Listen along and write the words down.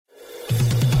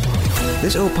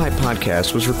This Opie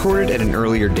podcast was recorded at an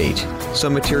earlier date.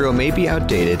 Some material may be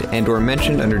outdated and or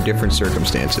mentioned under different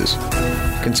circumstances.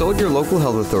 Consult your local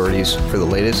health authorities for the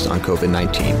latest on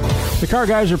COVID-19. The Car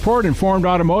Guys Report Informed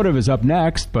Automotive is up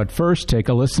next, but first take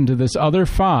a listen to this other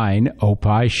fine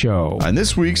Opie show. On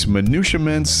this week's Minutia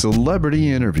Men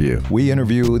Celebrity Interview, we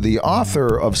interview the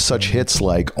author of such hits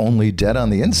like Only Dead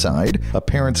on the Inside, A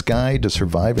Parent's Guide to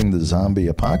Surviving the Zombie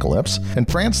Apocalypse, and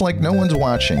France Like No One's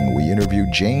Watching. We interview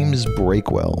James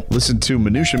Breakwell. Listen to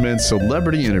Minutia Men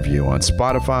Celebrity Interview on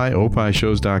Spotify,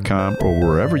 opishows.com, or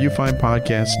wherever you find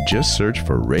podcasts. Just search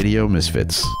for Radio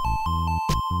Misfits.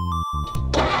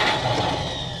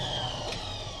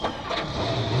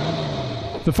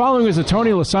 The following is a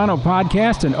Tony Lasano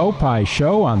podcast and Opie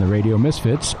show on the Radio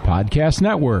Misfits Podcast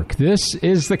Network. This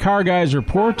is the Car Guys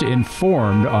Report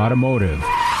Informed Automotive.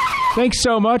 Thanks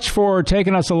so much for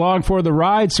taking us along for the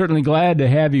ride. Certainly glad to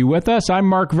have you with us. I'm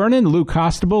Mark Vernon. Lou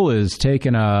Costable is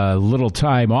taking a little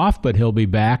time off, but he'll be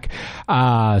back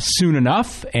soon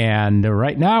enough. And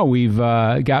right now we've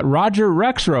got Roger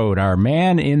Rexroad, our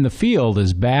man in the field,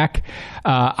 is back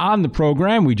on the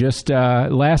program. We just,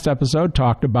 last episode,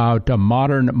 talked about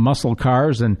modern muscle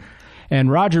cars.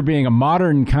 And Roger being a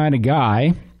modern kind of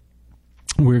guy,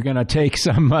 we're going to take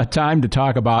some time to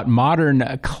talk about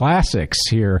modern classics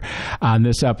here on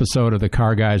this episode of the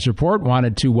Car Guys Report.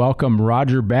 Wanted to welcome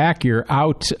Roger back. You're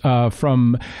out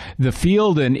from the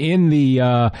field and in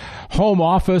the home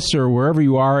office or wherever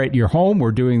you are at your home.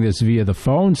 We're doing this via the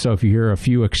phone, so if you hear a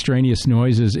few extraneous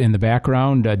noises in the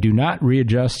background, do not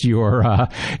readjust your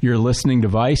listening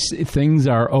device. Things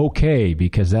are okay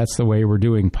because that's the way we're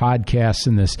doing podcasts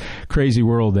in this crazy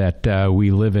world that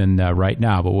we live in right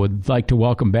now. But would like to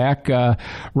welcome back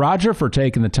Roger for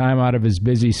taking the time out of his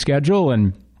busy schedule,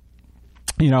 and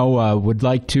would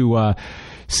like to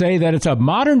say that it's a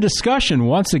modern discussion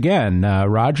once again.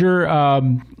 Roger,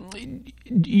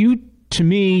 you to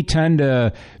me tend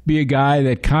to be a guy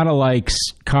that kind of likes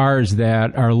cars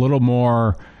that are a little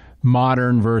more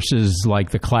modern versus like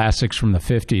the classics from the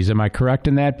 50s. Am I correct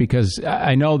in that? Because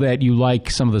I know that you like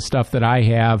some of the stuff that I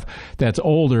have that's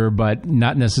older, but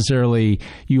not necessarily.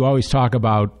 You always talk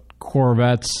about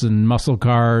Corvettes and muscle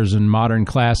cars and modern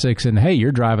classics, and hey,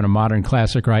 you're driving a modern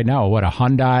classic right now. What, a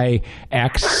Hyundai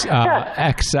XL?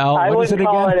 What is it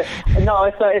again? It's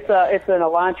an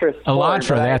Elantra Sport.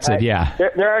 Elantra, that's it. Yeah.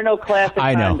 There are no classic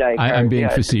Hyundai cars. I'm being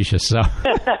facetious. So,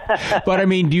 but I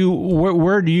mean,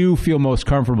 where do you feel most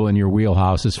comfortable in your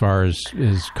wheelhouse as far as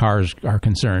cars are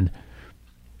concerned?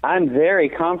 I'm very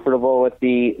comfortable with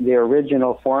the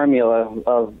original formula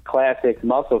of classic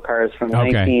muscle cars from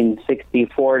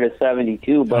 1964 to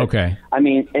 72. But I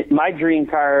mean, my dream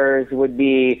cars would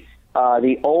be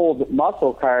the old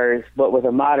muscle cars, but with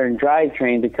a modern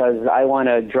drivetrain, because I want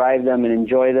to drive them and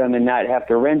enjoy them and not have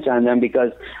to wrench on them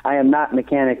because I am not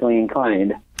mechanically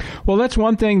inclined. Well, that's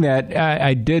one thing that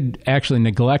I did actually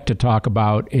neglect to talk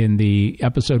about in the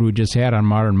episode we just had on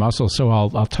modern muscle, so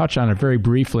I'll touch on it very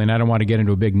briefly, and I don't want to get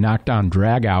into a big knockdown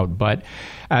drag-out, but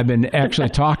I've been actually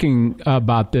talking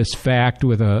about this fact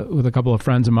with a couple of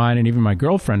friends of mine and even my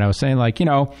girlfriend. I was saying, like,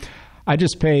 I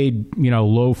just paid,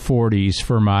 low 40s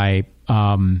for my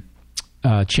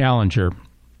Challenger.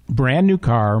 Brand new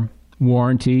car,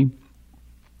 warranty,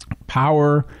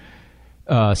 power,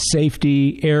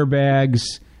 safety,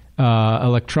 airbags,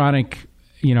 electronic,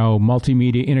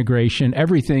 multimedia integration,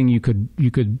 everything you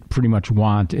could pretty much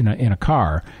want in a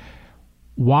car.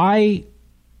 Why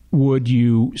would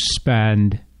you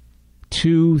spend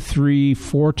 2, 3,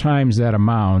 4 times that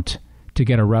amount to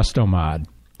get a Resto-Mod?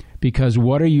 Because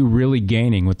what are you really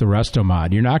gaining with the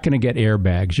Resto-Mod? You're not going to get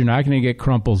airbags. You're not going to get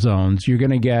crumple zones. You're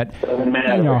going to get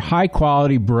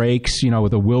high-quality brakes,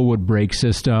 with a Willwood brake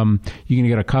system. You're going to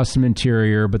get a custom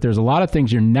interior. But there's a lot of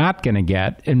things you're not going to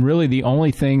get. And really the only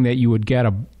thing that you would get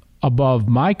above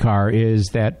my car is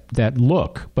that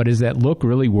look. But is that look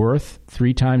really worth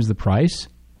 3 times the price?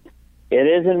 It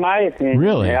is, in my opinion.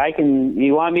 Really?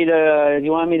 You want me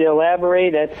to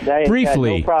elaborate?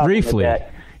 Briefly. With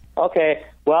that. Okay.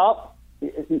 Well,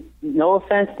 no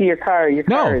offense to your car. Your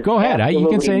car go ahead. You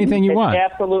can say anything you want.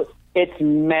 It's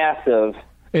massive.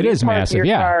 It is massive,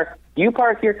 yeah. You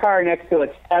park your car next to a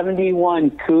 71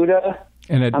 Cuda.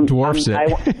 And it dwarfs it.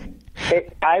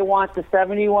 I want the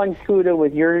 71 Cuda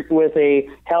with a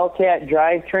Hellcat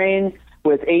drivetrain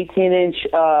with 18-inch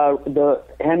the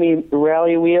Hemi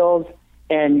rally wheels,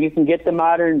 and you can get the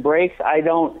modern brakes.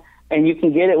 And you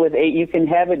can get it with you can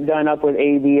have it done up with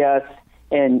ABS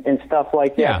and stuff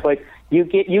like that. Yeah. But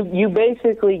you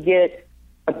basically get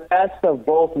the best of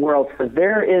both worlds, because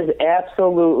there is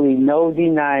absolutely no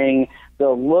denying the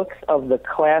looks of the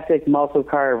classic muscle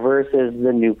car versus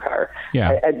the new car.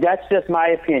 Yeah, that's just my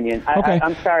opinion. Okay.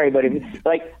 I'm sorry, but if,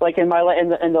 like in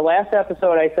the last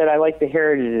episode, I said I like the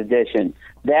Heritage Edition.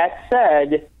 That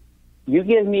said, you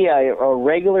give me a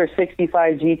regular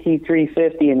 65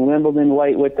 GT350 in Wimbledon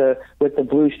white with the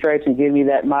blue stripes, and give me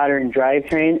that modern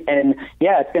drivetrain, and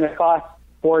yeah, it's going to cost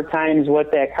 4 times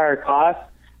what that car costs.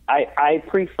 I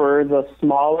prefer the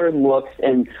smaller looks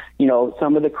and, you know,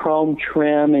 some of the chrome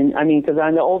trim. And I mean, because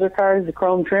on the older cars, the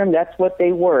chrome trim, that's what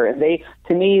they were.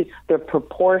 To me, the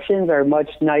proportions are much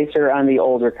nicer on the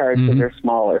older cars because they're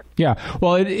smaller. Yeah.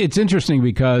 Well, it's interesting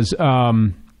because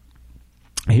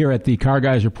here at the Car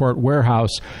Guys Report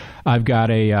warehouse, I've got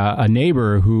a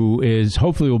neighbor who is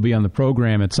hopefully will be on the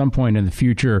program at some point in the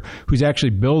future, who's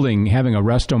actually having a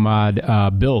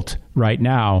Restomod built right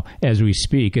now as we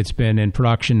speak. It's been in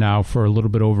production now for a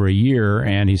little bit over a year,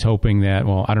 and he's hoping that,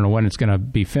 well, I don't know when it's going to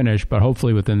be finished, but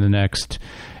hopefully within the next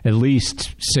at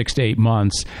least 6 to 8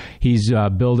 months. He's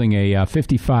building a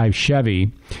 55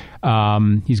 Chevy.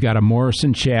 He's got a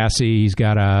Morrison chassis. He's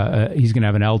going to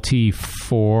have an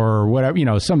LT4, whatever, you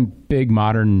know, some big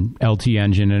modern LT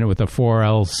engine in it with a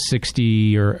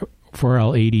 4L60 or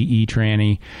 4L80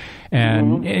 E-tranny,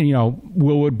 and you know,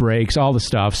 Willwood brakes, all the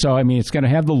stuff. So I mean, it's going to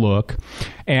have the look,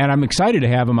 and I'm excited to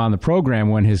have him on the program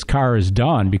when his car is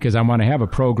done, because I want to have a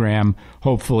program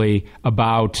hopefully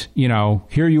about, you know,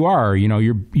 here you are, you know,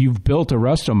 you've built a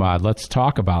Restomod. Let's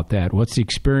talk about that. What's the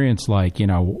experience like? You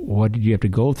know, what did you have to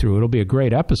go through? It'll be a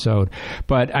great episode.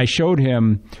 But I showed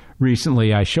him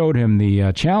recently. I showed him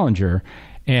the Challenger.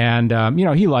 And, you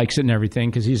know, he likes it and everything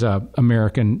because he's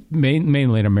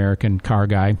mainly an American car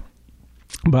guy.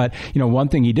 But, you know, one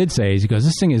thing he did say is, he goes,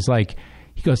 this thing is like,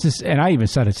 this, and I even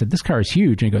said, this car is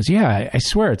huge. And he goes, yeah, I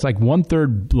swear it's like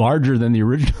 1/3 larger than the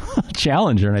original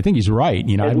Challenger. And I think he's right.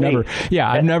 You know,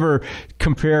 I've never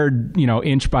compared, you know,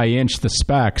 inch by inch the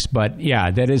specs, but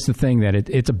yeah, that is the thing, that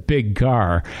it's a big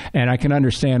car. And I can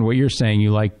understand what you're saying.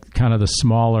 You like kind of the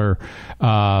smaller,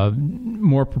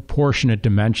 more proportionate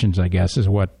dimensions, I guess, is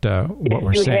what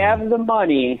we're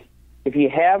saying. If you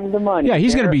have the money, yeah,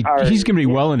 he's going to be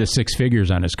well into 6 figures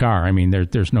on his car. I mean,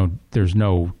 there's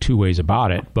no two ways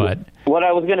about it. But what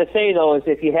I was going to say though is,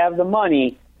 if you have the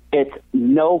money, it's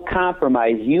no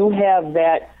compromise. You have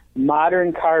that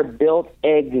modern car built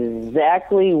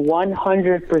exactly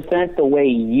 100% the way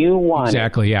you want it.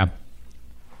 Exactly, yeah.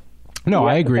 No,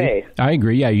 I agree.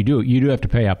 Yeah, you do have to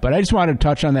pay up. But I just wanted to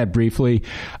touch on that briefly.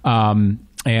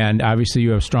 And obviously you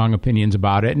have strong opinions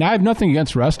about it. And I have nothing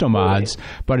against Restomods,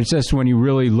 but it's just when you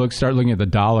really start looking at the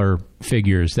dollar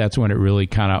figures, that's when it really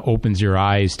kind of opens your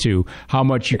eyes to how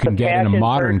much you can get in a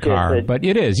modern car. But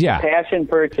it is, yeah. Passion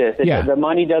purchase. The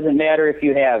money doesn't matter if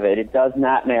you have it. It does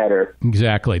not matter.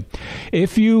 Exactly.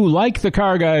 If you like the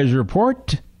Car Guys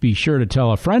Report, be sure to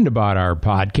tell a friend about our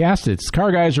podcast. It's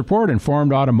Car Guys Report,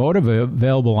 Informed Automotive,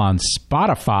 available on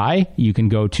Spotify. You can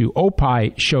go to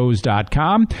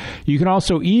opishows.com. You can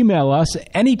also email us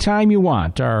anytime you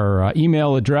want. Our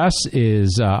email address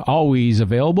is always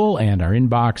available, and our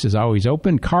inbox is always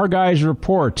open. Car Guys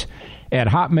Report at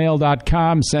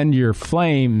hotmail.com. Send your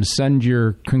flames, send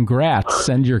your congrats,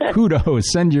 send your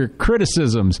kudos, send your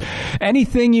criticisms.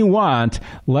 Anything you want,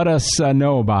 let us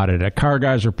know about it at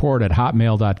carguysreport at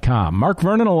hotmail.com. Mark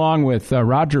Vernon along with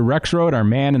Roger Rexroad, our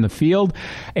man in the field,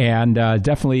 and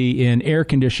definitely in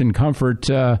air-conditioned comfort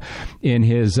in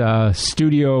his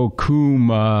studio Coombe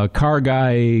car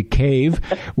guy cave,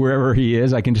 wherever he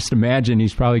is. I can just imagine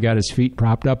he's probably got his feet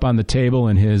propped up on the table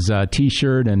in his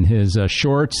T-shirt and his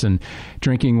shorts, and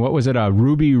drinking, what was it, a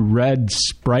Ruby Red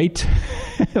Sprite?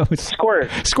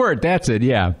 Squirt, that's it,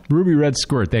 yeah. Ruby Red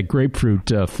Squirt, that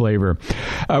grapefruit flavor.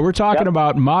 We're talking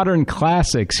about modern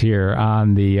classics here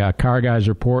on the Car Guys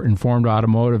Report, Informed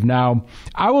Automotive. Now,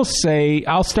 I will say,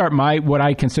 I'll start what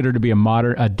I consider to be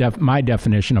my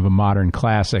definition of a modern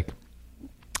classic.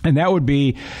 And that would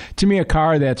be, to me, a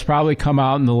car that's probably come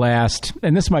out in the last,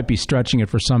 and this might be stretching it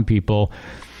for some people,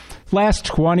 last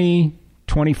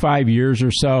 25 years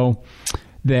or so,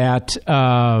 that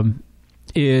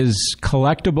is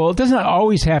collectible. It doesn't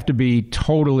always have to be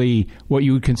totally what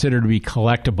you would consider to be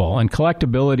collectible, and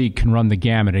collectability can run the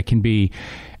gamut. It can be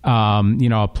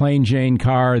a plain Jane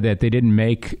car that they didn't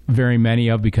make very many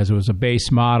of because it was a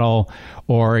base model,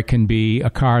 or it can be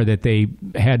a car that they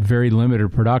had very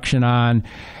limited production on.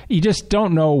 You just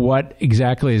don't know what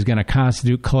exactly is going to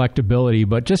constitute collectability,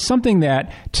 but just something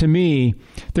that, to me,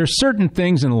 there's certain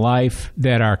things in life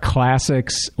that are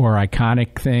classics or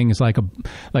iconic things, like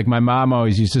my mom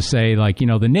always used to say, like, you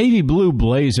know, the navy blue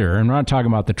blazer, and we're not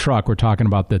talking about the truck, we're talking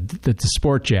about the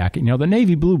sport jacket. You know, the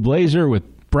navy blue blazer with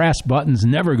brass buttons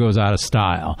never goes out of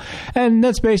style. And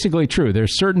that's basically true.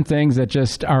 There's certain things that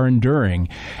just are enduring.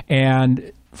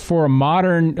 And for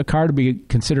a car to be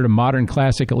considered a modern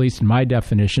classic, at least in my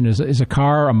definition, is a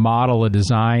car, a model, a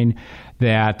design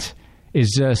that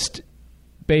is just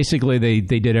basically they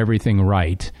did everything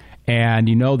right. And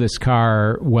this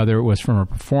car, whether it was from a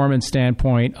performance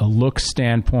standpoint, a look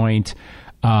standpoint,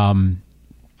 that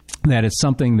it's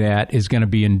something that is going to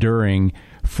be enduring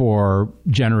for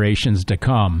generations to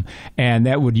come. And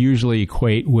that would usually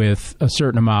equate with a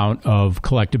certain amount of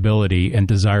collectability and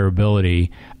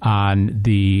desirability on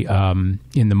the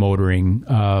in the motoring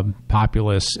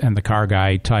populace and the car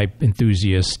guy type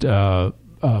enthusiast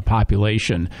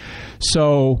population.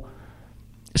 So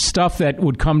stuff that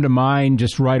would come to mind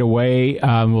just right away,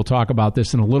 we'll talk about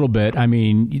this in a little bit. I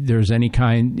mean, there's any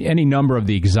number of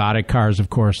the exotic cars,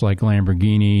 of course, like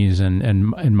Lamborghinis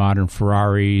and modern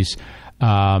Ferraris.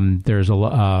 There's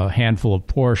a handful of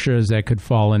Porsches that could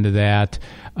fall into that,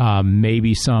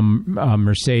 maybe some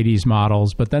Mercedes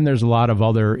models, but then there's a lot of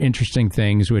other interesting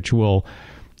things which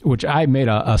I made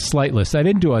a slight list. I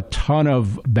didn't do a ton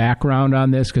of background on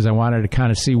this because I wanted to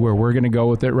kind of see where we're going to go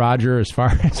with it, Roger, as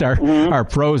far as our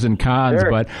pros and cons.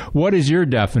 Sure. But what is your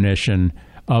definition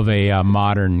of a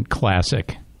modern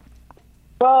classic?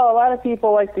 Well, a lot of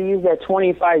people like to use that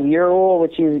 25-year rule,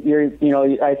 which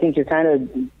I think you're kind of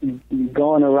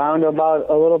going around about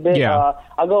a little bit. Yeah.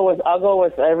 I'll go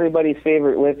with everybody's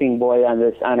favorite whipping boy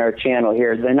on our channel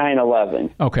here, the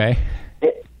 911. Okay.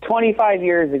 25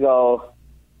 years ago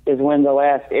is when the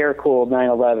last air-cooled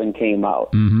 911 came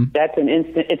out. Mm-hmm.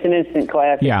 It's an instant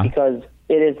classic because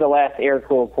it is the last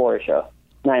air-cooled Porsche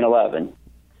 911.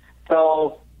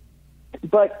 So,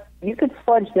 but you could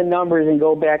fudge the numbers and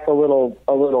go back a little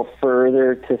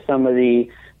further to some of the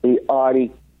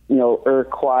Audi,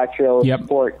 Quattro, yep.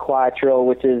 Sport Quattro,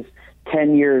 which is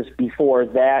 10 years before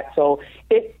that. So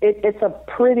it's a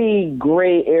pretty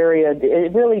gray area.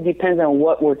 It really depends on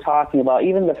what we're talking about.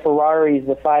 Even the Ferraris,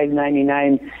 the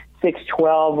 599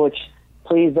 612, which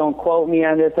please don't quote me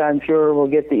on this. I'm sure we'll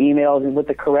get the emails with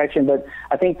the correction. But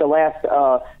I think the last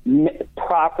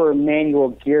proper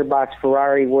manual gearbox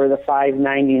Ferrari were the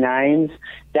 599s.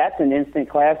 That's an instant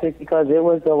classic because it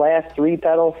was the last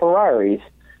three-pedal Ferraris.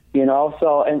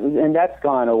 So and that's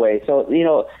gone away. So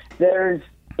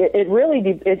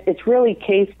it's really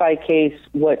case by case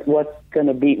what's going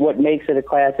to be what makes it a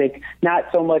classic. Not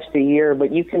so much the year,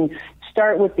 but you can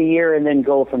start with the year and then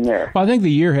go from there. Well, I think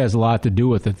the year has a lot to do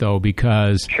with it, though,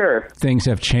 because things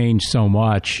have changed so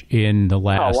much in the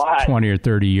last 20 or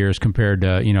 30 years compared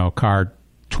to a car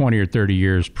 20 or 30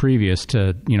 years previous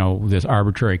to this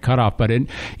arbitrary cutoff. But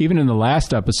even in the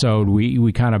last episode,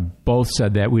 we kind of both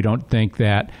said that we don't think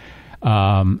that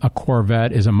a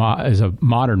Corvette is a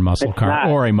modern muscle car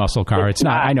or a muscle car. It's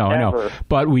not. I know.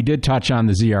 But we did touch on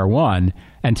the ZR1,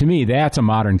 and to me, that's a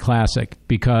modern classic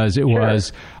because it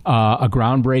was a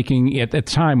groundbreaking at the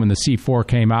time when the C4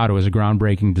 came out. It was a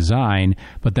groundbreaking design,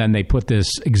 but then they put this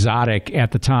exotic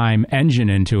at the time engine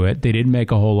into it. They didn't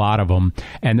make a whole lot of them,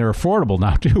 and they're affordable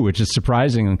now too, which is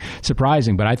surprising.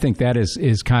 But I think that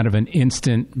is kind of an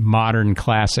instant modern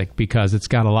classic because it's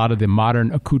got a lot of the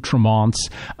modern accoutrements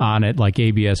on it, like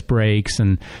ABS brakes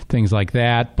and things like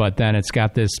that. But then it's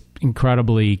got this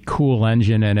incredibly cool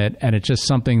engine in it, and it's just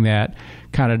something that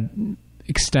kind of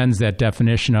extends that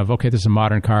definition of, okay, this is a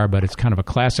modern car, but it's kind of a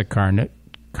classic car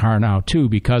now too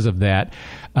because of that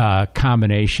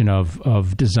combination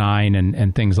of design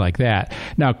and things like that.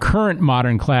 Now, current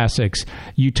modern classics,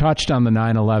 you touched on the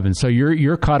 911, so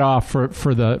your cutoff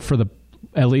for the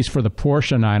at least for the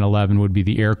Porsche 911 would be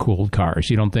the air-cooled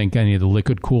cars. You don't think any of the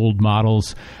liquid-cooled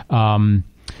models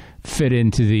fit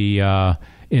into the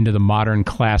modern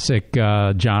classic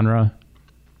genre?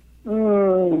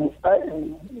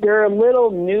 They're a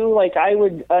little new.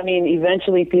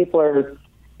 Eventually people are,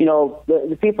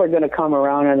 the people are going to come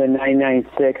around on the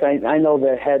 996. I know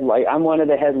the headlight. I'm one of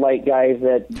the headlight guys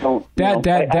that don't.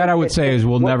 I would say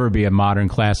will never be a modern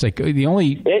classic.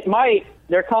 It might.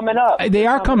 They're coming up. They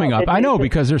are coming up. I know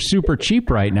because they're super cheap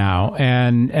right now,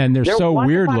 and they're so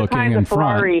weird looking in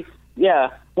front.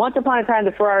 Yeah. Once upon a time,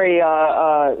 the Ferrari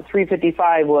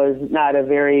 355 was not a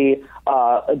very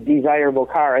desirable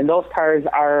car, and those cars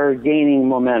are gaining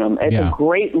momentum. It's a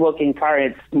great-looking car.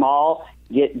 It's small,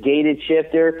 gated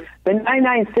shifter. The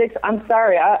 996, I'm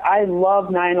sorry, I love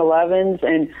 911s,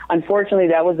 and unfortunately,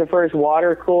 that was the first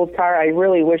water-cooled car. I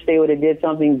really wish they would have did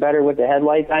something better with the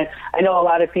headlights. I know a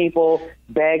lot of people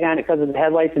bag on it because of the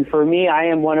headlights, and for me, I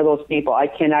am one of those people. I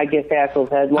cannot get past those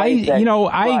headlights.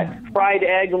 Fried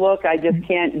egg look, I just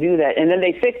can't do that. And then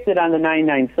they fixed it on the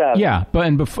 997. Yeah,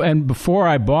 but before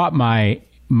I bought my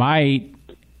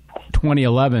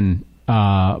 2011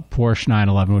 Porsche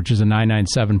 911, which is a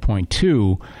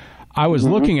 997.2, I was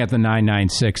looking at the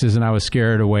 996s, and I was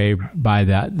scared away by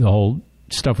the whole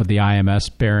stuff with the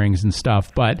IMS bearings and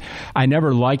stuff, but I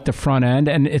never liked the front end.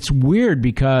 And it's weird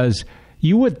because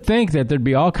you would think that there'd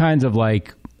be all kinds of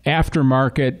like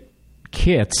aftermarket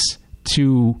kits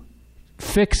to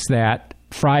fix that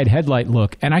fried headlight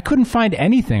look, and I couldn't find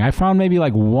anything. I found maybe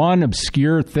like one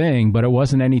obscure thing, but it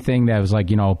wasn't anything that was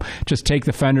like, just take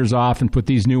the fenders off and put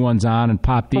these new ones on and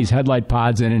pop these headlight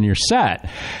pods in and you're set.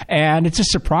 And it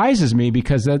just surprises me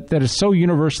because that is so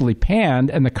universally panned,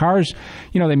 and the cars,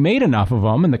 they made enough of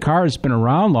them, and the car has been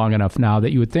around long enough now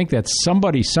that you would think that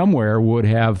somebody somewhere would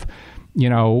have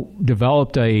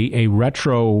developed a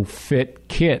retrofit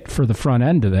kit for the front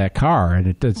end of that car, and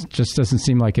it just doesn't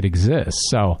seem like it exists.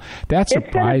 So that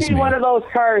surprised me. It's going to be one of those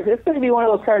cars. It's going to be one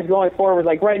of those cars going forward.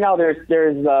 Like right now, there's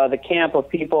the camp of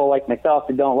people like myself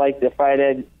that don't like the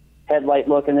fried headlight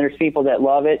look, and there's people that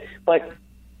love it. But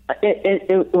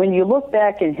when you look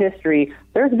back in history,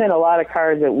 there's been a lot of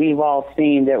cars that we've all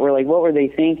seen that were like, what were they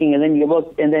thinking? And then you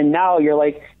look, and then now you're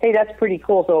like, hey, that's pretty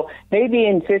cool. So maybe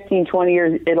in 15, 20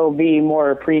 years, it'll be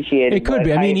more appreciated. It could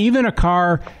be. I mean, even a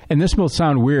car, and this will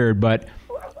sound weird, but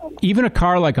even a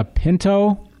car like a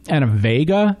Pinto and a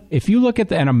Vega, if you look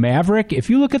at and a Maverick, if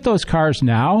you look at those cars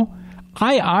now,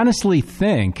 I honestly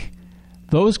think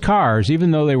those cars,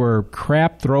 even though they were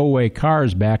crap throwaway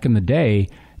cars back in the day,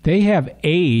 they have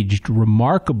aged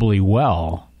remarkably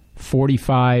well,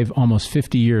 45, almost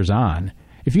 50 years on.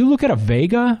 If you look at a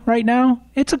Vega right now,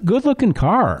 it's a good-looking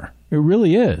car. It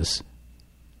really is.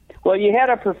 Well, you had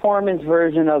a performance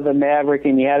version of the Maverick,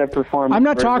 and you had a performance I'm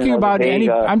not version talking of about the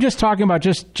Vega. I'm just talking about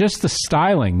just the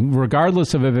styling,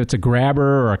 regardless of if it's a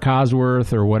Grabber or a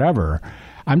Cosworth or whatever.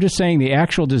 I'm just saying the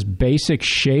actual just basic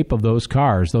shape of those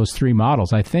cars, those three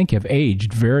models, I think have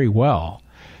aged very well.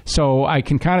 So I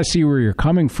can kind of see where you're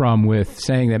coming from with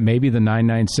saying that maybe the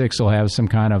 996 will have some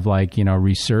kind of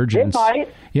resurgence. It might.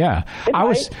 Yeah.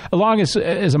 Along as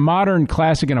a modern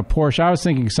classic in a Porsche, I was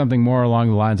thinking something more along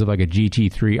the lines of like a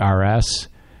GT3 RS,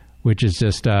 which is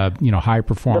just a high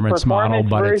performance model,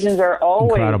 but versions are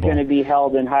always going to be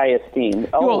held in high esteem.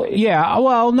 Always. Well, yeah.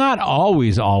 Well, not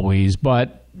always,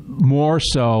 but more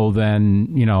so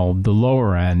than the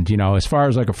lower end. As far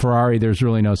as like a Ferrari, there's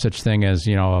really no such thing as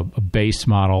a base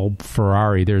model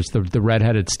Ferrari. There's the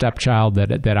redheaded stepchild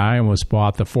that I almost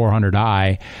bought, the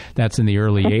 400i. That's in the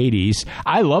early 80s.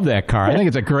 I love that car. I think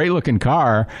it's a great looking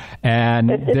car, and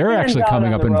they're actually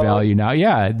coming up in value now.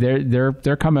 Yeah,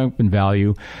 they're coming up in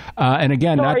value. And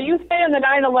again, so are you saying the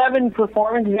 911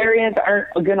 performance variants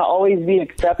aren't going to always be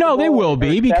acceptable? No, they will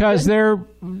be because they're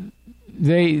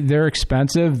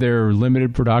expensive, they're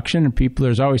limited production, and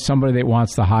there's always somebody that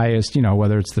wants the highest,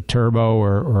 whether it's the turbo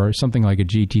or something like a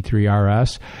GT3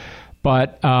 RS.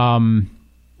 But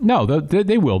no,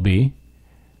 they will be.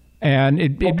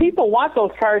 And people want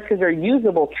those cars because they're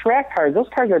usable track cars. Those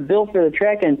cars are built for the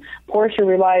track and Porsche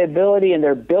reliability, and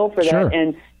they're built for sure.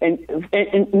 that.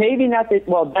 And maybe not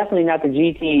definitely not the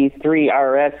GT3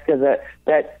 RS, because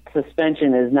that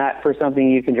suspension is not for something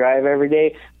you can drive every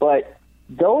day. But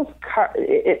those cars,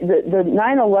 the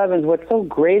 911s, what's so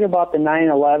great about the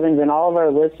 911s, and all of our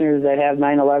listeners that have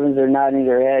 911s are nodding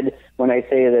their head when I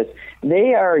say this,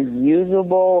 they are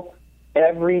usable,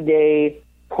 everyday,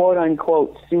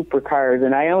 quote-unquote supercars.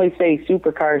 And I only say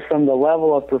supercars from the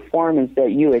level of performance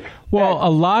that you expect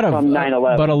from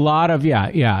 911. But a lot of,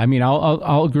 yeah. I mean,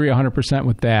 I'll agree 100%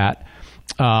 with that.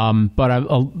 But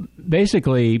I'll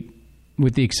basically,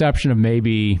 with the exception of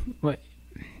maybe,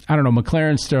 I don't know,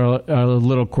 McLaren's still a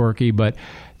little quirky, but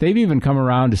they've even come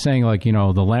around to saying, like, the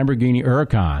Lamborghini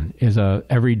Huracan is a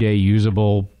everyday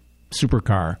usable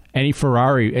supercar.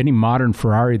 Any modern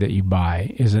Ferrari that you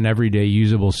buy is an everyday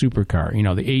usable supercar.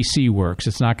 The AC works.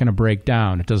 It's not going to break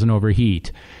down. It doesn't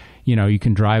overheat. You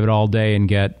can drive it all day and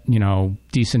get,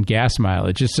 decent gas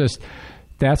mileage. It's just,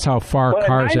 that's how far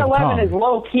cars have come. A 911 is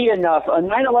low-key enough. A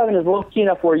 911 is low-key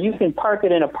enough where you can park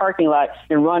it in a parking lot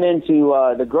and run into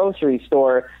the grocery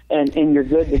store, and you're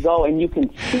good to go, and you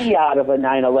can see out of a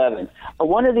 911.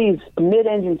 One of these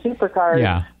mid-engine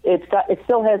supercars, it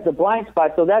still has the blind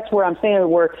spot, so that's where I'm saying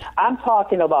where I'm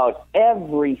talking about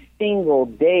every single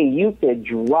day you could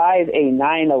drive a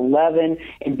 911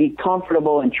 and be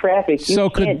comfortable in traffic. You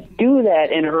can't do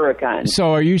that in a Huracan.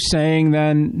 So are you saying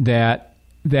then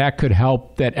that could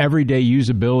help, that everyday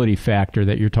usability factor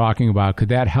that you're talking about, could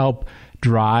that help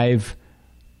drive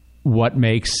what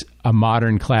makes a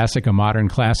modern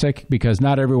classic, because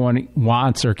not everyone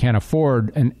wants or can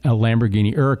afford a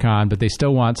Lamborghini Huracan, but they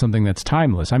still want something that's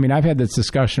timeless. I mean, I've had this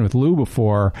discussion with Lou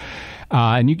before,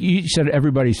 and you said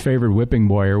everybody's favorite whipping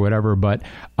boy or whatever, but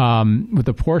with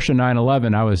the Porsche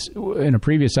 911, I was, in a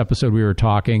previous episode we were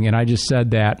talking, and I just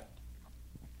said that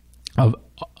of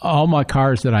all my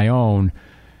cars that I own,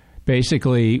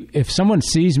 basically, if someone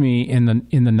sees me in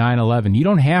the 911, you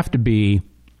don't have to be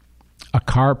a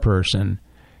car person.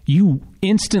 You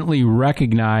instantly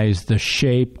recognize the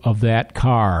shape of that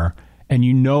car, and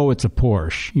you know it's a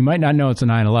Porsche. You might not know it's a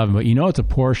 911, but you know it's a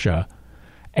Porsche,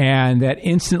 and that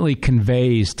instantly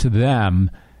conveys to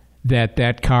them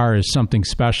that car is something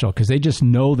special, because they just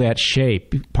know that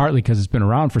shape, partly because it's been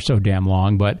around for so damn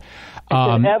long, but it's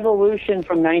an evolution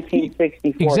from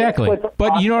 1964. Exactly.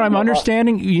 But you know what I'm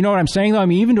understanding? You know what I'm saying, though? I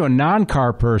mean, even to a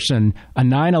non-car person, a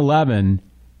 911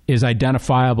 is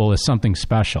identifiable as something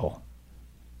special.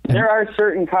 There are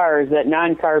certain cars that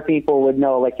non-car people would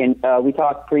know. Like we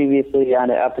talked previously on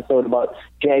an episode about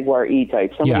Jaguar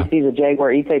E-Type. Somebody sees a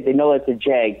Jaguar E-Type, they know it's a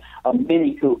Jag. A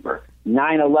Mini Cooper,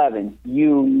 911.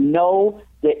 You know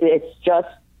that it's just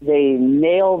they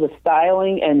nail the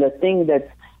styling, and the thing that's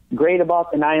great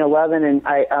about the 911, and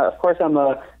I, of course, I'm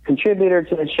a contributor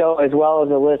to the show as well as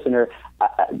a listener.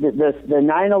 The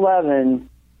 911.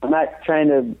 I'm not trying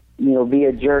to be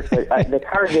a jerk, but the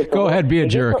car gets go ahead, be a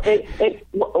jerk. It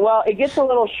gets a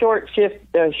little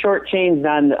short-changed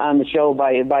on the show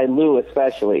by Lou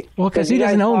especially. Well, because he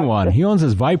doesn't own one. He owns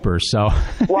his Vipers, so.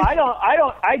 Well,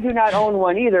 I do not own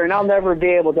one either, and I'll never be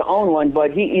able to own one.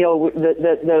 But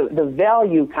the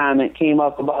value comment came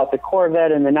up about the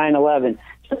Corvette and the 911.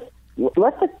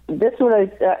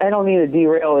 I don't mean to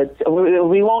derail it.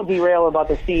 We won't derail about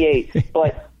the C8,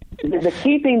 but. The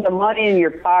keeping the money in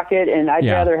your pocket, and I'd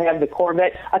rather have the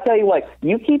Corvette. I'll tell you what,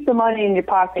 you keep the money in your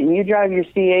pocket and you drive your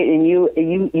C8 and you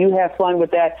have fun with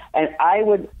that. And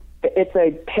it's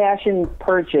a passion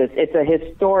purchase. It's a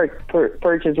historic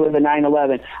purchase with a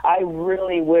 911. I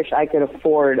really wish I could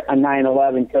afford a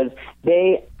 911 because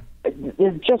they're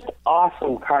just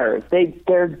awesome cars.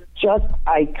 They're just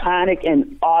iconic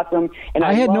and awesome. And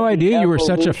I had no idea you were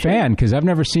such a fan, because I've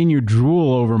never seen you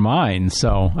drool over mine,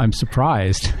 so I'm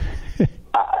surprised.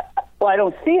 Well, I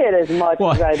don't see it as much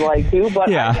as I'd like to, but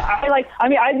yeah.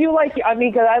 I do like,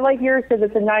 because I like yours because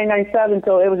it's a 997,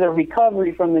 so it was a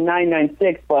recovery from the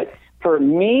 996. But for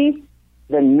me,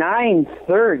 the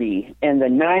 930 and the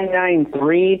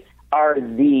 993 are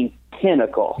the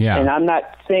pinnacle. Yeah. And I'm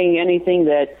not saying anything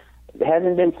that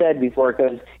hasn't been said before,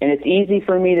 and it's easy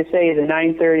for me to say the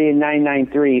 930 and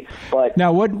 993. But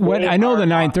now, what I know the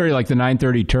 930, like the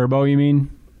 930 Turbo, you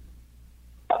mean?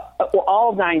 Well,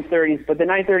 all 930s, but the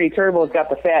 930 Turbo's got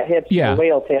the fat hips and the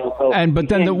whale tail. So a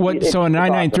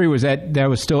 993 was that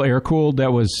was still air cooled?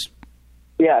 That was.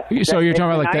 Yes. So you're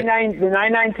talking about like the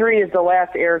 993 is the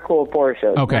last air cooled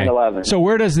Porsche. Okay. 911. So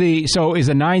is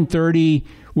a 930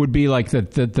 would be like the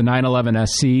 911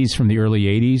 SCs from the early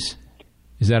 80s?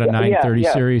 Is that a 930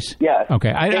 series? Yes.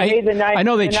 Okay. I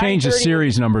know they change the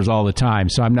series numbers all the time,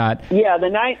 so I'm not. Yeah,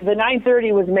 the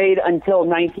 930 was made until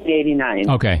 1989.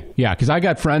 Okay. Yeah, because I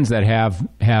got friends that have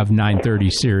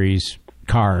 930 series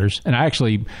cars, and I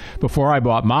actually, before I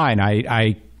bought mine,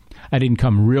 I didn't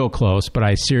come real close, but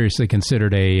I seriously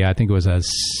considered I think it was a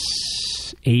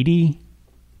 80. I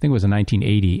think it was a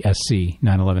 1980 SC,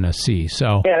 911 SC.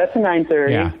 So yeah, that's a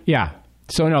 930. Yeah.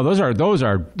 So no, those are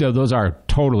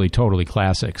totally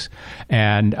classics,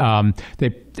 and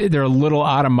they're a little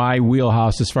out of my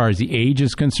wheelhouse as far as the age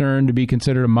is concerned to be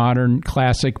considered a modern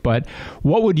classic. But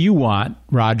what would you want,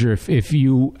 Roger? If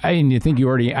you, I think you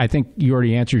already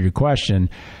answered your question,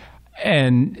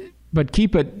 but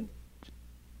keep it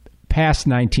past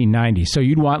 1990. So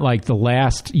you'd want like the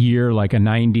last year, like a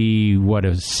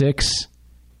 96.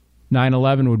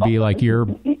 911 would be like your.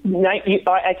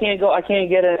 I can't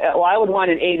get it. Well, I would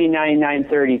want an 89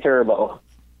 930 Turbo.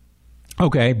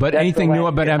 Okay, but that's anything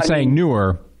newer. But I'm saying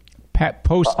newer,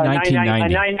 post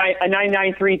 1990. A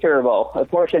 993 Turbo, a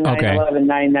Porsche 911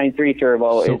 993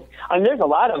 Turbo. So, there's a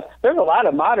lot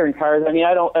of modern cars.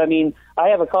 I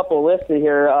have a couple listed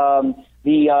here.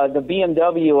 The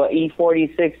BMW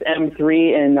E46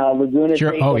 M3 in Laguna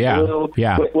Seca Blue.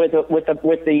 Yeah. With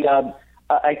the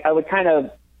I would kind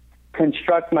of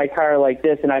construct my car like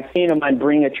this, and I've seen them on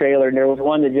Bring a Trailer, and there was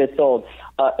one that just sold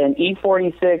an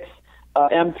E46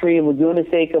 M3 Laguna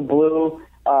Seca Blue,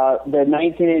 the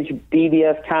 19-inch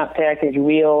BBS comp package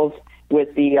wheels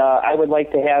with the I would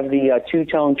like to have the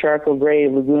two-tone charcoal gray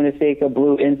Laguna Seca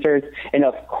Blue inserts, and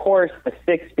of course a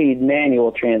 6-speed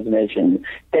manual transmission.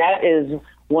 That is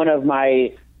one of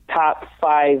my top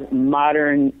 5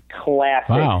 modern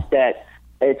classics that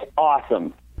it's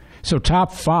awesome. So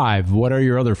top 5, what are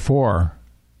your other 4?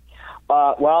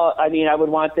 Well, I mean, I would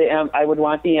want the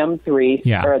M3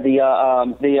 or the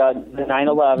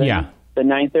 911. Yeah. The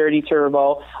 930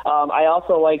 turbo. I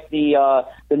also like the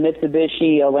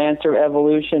Mitsubishi Lancer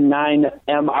Evolution 9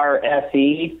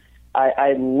 MRSE.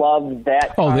 I love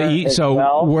that car so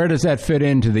well. Where does that fit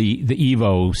into the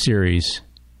Evo series?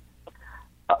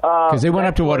 Because they went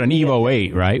up to an Evo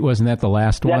 8, right? Wasn't that the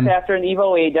last one? That's after an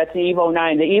Evo 8. That's the Evo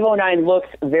 9. The Evo 9 looks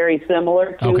very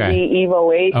similar to the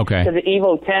Evo 8. Okay. To the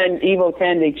Evo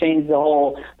 10, they changed the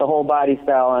whole body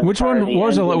style. Which one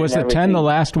was it? Was the 10 the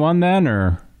last one then,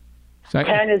 or?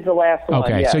 10 is the last one.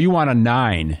 Okay, so you want a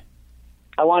 9.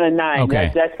 I want a 9. Okay.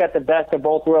 That's got the best of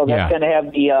both worlds. That's going to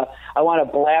have I want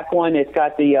a black one. It's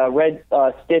got the red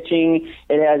stitching.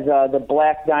 It has the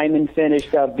black diamond finished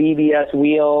BBS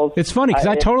wheels. It's funny because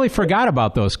I totally forgot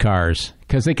about those cars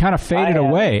because they kind of faded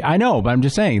away. I know, but I'm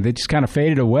just saying they just kind of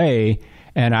faded away,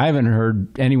 and I haven't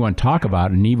heard anyone talk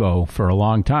about an Evo for a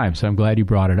long time, so I'm glad you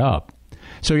brought it up.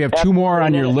 So you have 2 more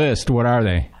on your list. What are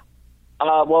they?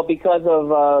 Well, because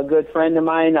of a good friend of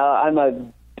mine,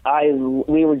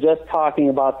 we were just talking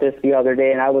about this the other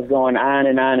day, and I was going on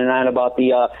and on and on about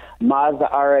the Mazda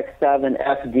RX-7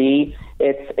 FD.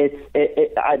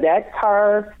 That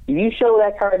car. If you show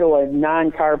that car to a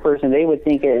non-car person, they would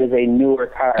think it is a newer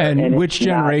car. And which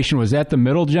generation was that? The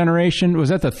middle generation? Was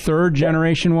that the 3rd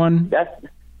generation one? That's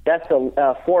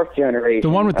the 4th generation. The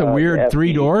one with the weird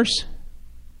 3 doors?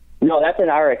 No, that's an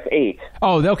RX-8.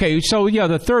 Oh, okay. So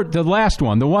the last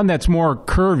one, the one that's more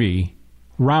curvy,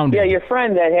 rounded. Yeah, your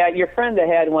friend that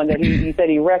had one that he said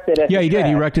he wrecked it at the track. Yeah, he did.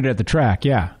 He wrecked it at the track.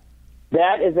 Yeah.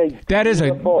 It is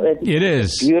a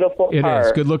beautiful car. It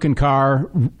is. Good-looking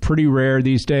car, pretty rare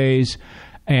these days,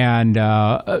 and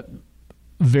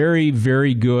very,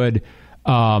 very good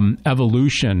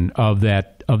evolution of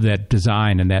that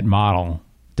design and that model.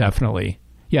 Definitely.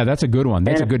 Yeah, that's a good one.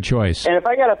 That's a good choice. And if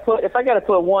I gotta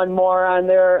put one more on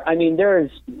there, I mean,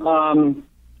 there's I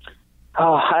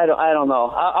don't know.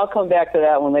 I'll come back to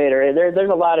that one later. There's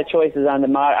a lot of choices on the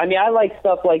mod. I mean, I like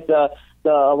stuff like the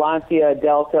Lancia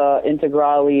Delta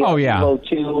Integrale Evo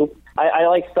 2. I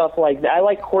like stuff like that. I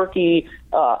like quirky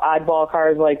oddball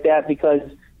cars like that because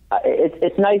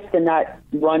it's nice to not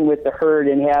run with the herd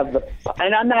and have the.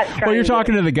 And I'm not. Well, you're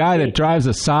talking to the guy that drives a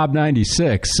Saab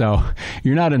 96, so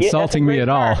you're not insulting me at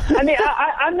all. I mean,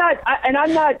 I'm not, and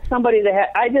I'm not somebody that.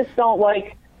 I just don't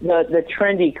like the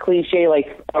trendy cliche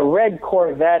like a red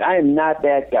Corvette. I am not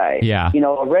that guy. Yeah. You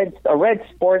know, a red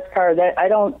sports car that I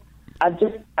don't.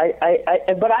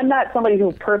 But I'm not somebody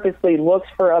who purposely looks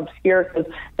for obscure. Cause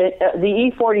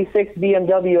the E46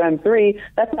 BMW M3,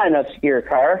 that's not an obscure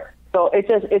car. So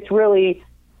it's really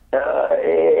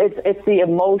it's the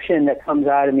emotion that comes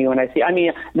out of me when I see. I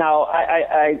mean, now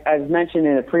I've mentioned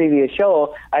in a previous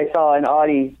show I saw an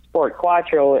Audi Sport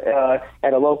Quattro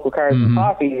at a local Cars and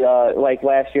Coffee like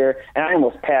last year, and I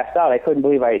almost passed out. I couldn't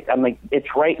believe I'm like, it's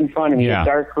right in front of me, a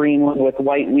dark green one with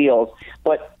white wheels,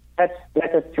 but.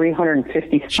 That's a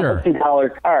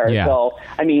 $350,000 car. Yeah. So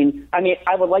I mean,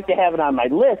 I would like to have it on my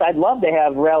list. I'd love to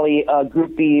have rally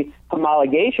Group B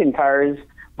homologation cars,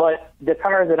 but the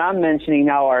cars that I'm mentioning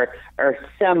now are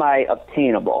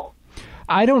semi-obtainable.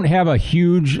 I don't have a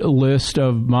huge list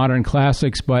of modern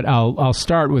classics, but I'll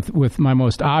start with my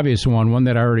most obvious one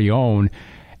that I already own.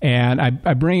 And I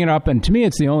bring it up, and to me,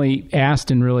 it's the only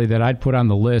Aston really that I'd put on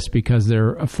the list because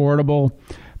they're affordable.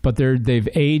 But they've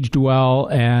aged well,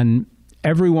 and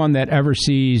everyone that ever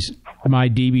sees my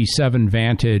DB7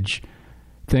 Vantage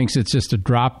thinks it's just a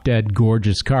drop-dead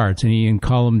gorgeous car. It's an Ian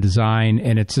Cullum design,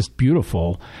 and it's just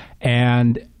beautiful.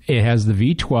 And it has the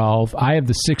V12. I have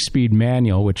the 6-speed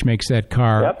manual, which makes that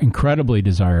car incredibly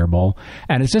desirable.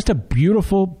 And it's just a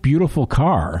beautiful, beautiful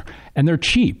car. And they're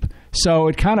cheap. So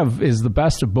it kind of is the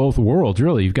best of both worlds,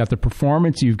 really. You've got the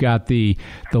performance, you've got the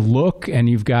look, and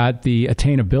you've got the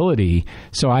attainability.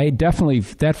 So I definitely,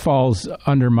 that falls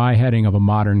under my heading of a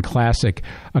modern classic.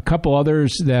 A couple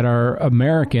others that are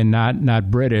American,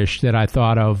 not British, that I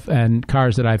thought of, and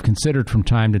cars that I've considered from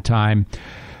time to time.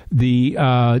 The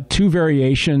 2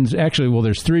 variations, actually, well,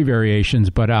 there's 3 variations,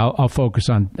 but I'll focus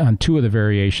on 2 of the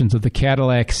variations of the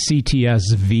Cadillac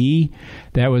CTS-V.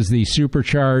 That was the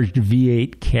supercharged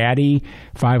V8 Caddy,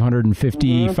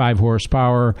 555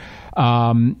 horsepower.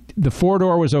 The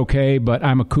 4-door was okay, but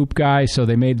I'm a coupe guy, so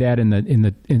they made that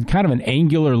in kind of an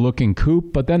angular looking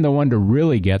coupe. But then the one to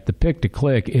really get, the pick to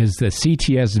click, is the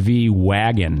CTS-V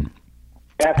Wagon.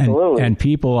 Absolutely. And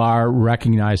people are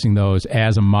recognizing those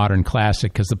as a modern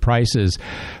classic because the price is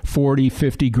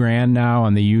 $40,000-$50,000 now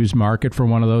on the used market for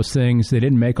one of those things. They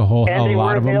didn't make a whole hell of a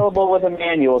lot of them. And they were available with a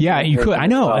manual. Yeah, you could. I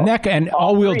know. Well. And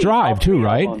all-wheel drive, too,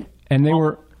 right? And they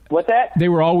were... What's that? They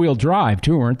were all-wheel drive,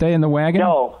 too, weren't they, in the wagon?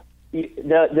 No.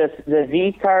 The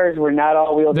V cars were not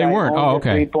all-wheel drive. They weren't?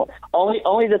 Okay.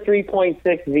 Only the 3.6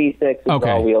 V6 was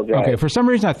all-wheel drive. Okay. For some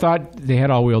reason, I thought they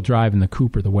had all-wheel drive in the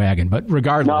coupe or the wagon, but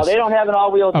regardless. No, they don't have an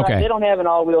all-wheel drive. Okay. They don't have an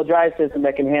all-wheel drive system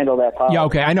that can handle that power. Yeah,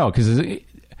 okay, I know, because it's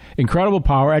incredible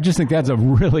power. I just think that's a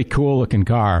really cool-looking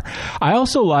car. I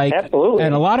also like, absolutely,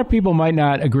 and a lot of people might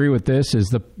not agree with this, is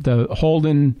the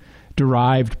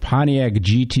Holden-derived Pontiac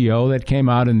GTO that came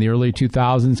out in the early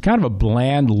 2000s. Kind of a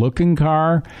bland-looking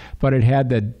car, but it had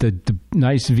the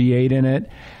nice V8 in it.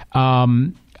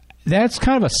 That's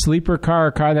kind of a sleeper car,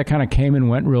 a car that kind of came and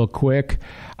went real quick.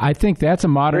 I think that's a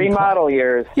modern... 3 model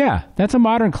years. Yeah, that's a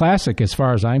modern classic as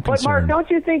far as I'm concerned. But Mark, don't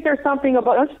you think there's something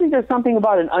about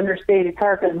an understated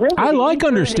car? Because really, I like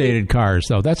understated cars,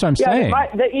 though. That's what I'm saying.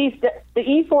 The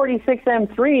E46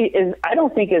 M3 is, I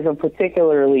don't think, is a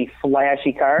particularly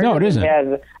flashy car. No, it isn't.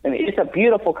 It's a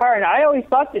beautiful car, and I always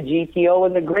thought the GTO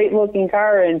was a great looking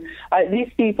car. And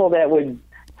these people that would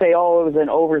say, "Oh, it was an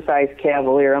oversized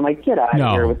Cavalier," I'm like, get out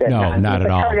of here with that. No, not at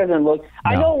all. The car doesn't look. No.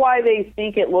 I know why they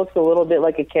think it looks a little bit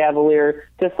like a Cavalier,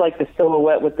 just like the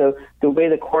silhouette with the way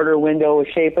the quarter window is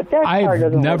shaped. But that car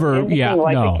doesn't look anything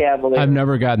like a Cavalier. I've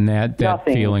never gotten that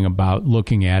feeling about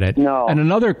looking at it. No. And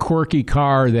another quirky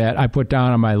car that I put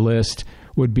down on my list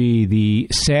would be the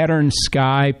Saturn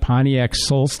Sky Pontiac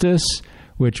Solstice,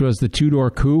 which was the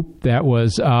two-door coupe that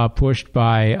was pushed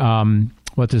by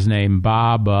what's his name,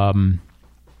 Bob.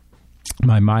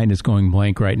 My mind is going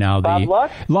blank right now. Bob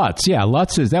Lutz? Lutz, yeah.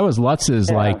 That was Lutz's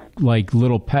like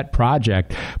little pet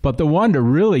project. But the one to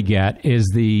really get is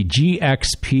the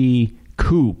GXP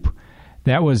Coupe.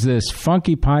 That was this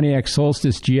funky Pontiac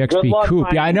Solstice GXP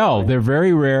Coupe. Yeah, I know. They're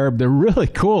very rare. They're really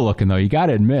cool looking, though. You got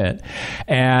to admit.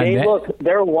 And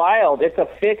they're wild. It's a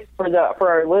fix for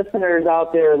our listeners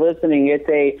out there listening.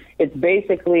 It's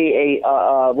basically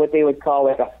a what they would call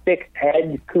like a fixed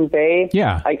head coupe.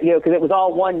 Yeah. Because it was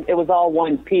all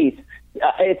one piece.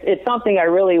 It's something I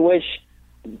really wish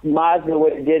Mazda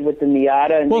would have did with the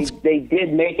Miata, and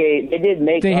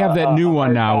they have that new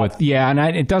one now with and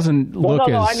it doesn't look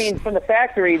as. I mean from the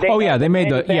factory. They made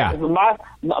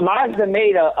Mazda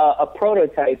made a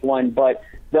prototype one, but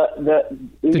the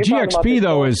GXP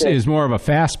though is more of a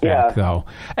fastback though,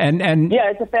 and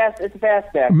it's a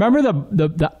fastback. Remember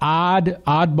the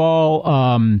oddball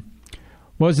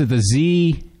what was it, the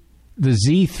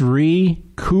Z3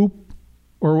 coupe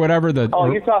or whatever you're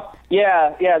talking.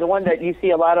 The one that you see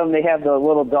a lot of them. They have the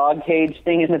little dog cage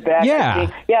thing in the back.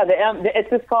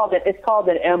 It's called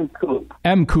an M Coupe.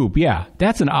 M Coupe, yeah,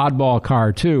 that's an oddball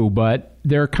car too. But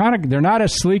they're not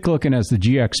as sleek looking as the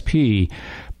GXP.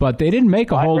 But they didn't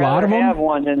make a whole lot of them. I'd rather have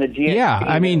one than the GXP. Yeah,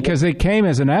 I mean, because it came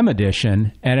as an M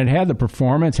edition, and it had the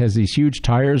performance, has these huge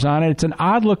tires on it. It's an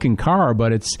odd looking car,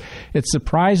 but it's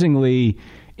surprisingly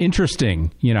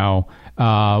interesting,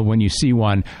 when you see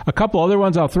one. A couple other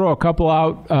ones, I'll throw a couple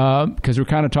out because we're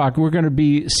kind of talking. We're going to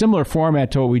be similar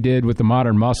format to what we did with the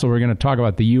Modern Muscle. We're going to talk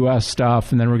about the U.S.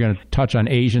 stuff, and then we're going to touch on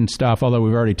Asian stuff, although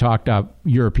we've already talked about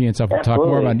European stuff. We'll talk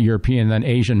more about European than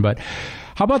Asian. But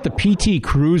how about the PT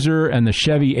Cruiser and the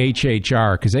Chevy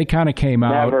HHR? Because they kind of came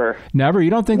out. Never? You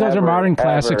don't think those are modern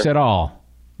classics at all?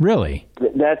 Really?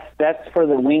 That's for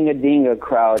the Winga-Dinga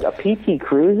crowd. A PT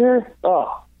Cruiser?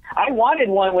 Oh. I wanted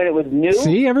one when it was new.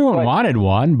 See, everyone wanted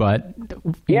one, but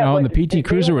and the PT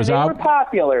Cruiser was out. They were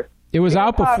popular. It was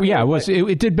out before. Yeah,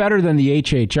 it did better than the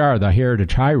HHR, the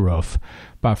Heritage High Roof,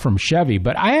 but from Chevy.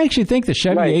 But I actually think the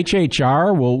Chevy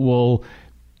HHR will.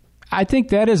 I think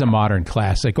that is a modern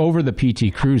classic over the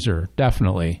PT Cruiser.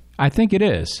 Definitely, I think it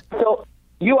is. So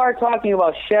you are talking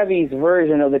about Chevy's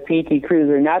version of the PT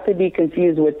Cruiser, not to be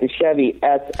confused with the Chevy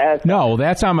SS. No,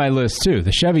 that's on my list too.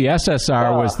 The Chevy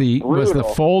SSR was the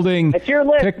folding. It's your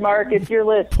list, Mark. It's your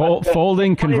list.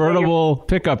 Folding convertible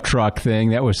pickup truck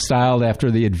thing that was styled after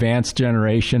the advanced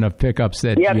generation of pickups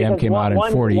that GM came out in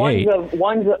 '48.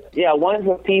 Ones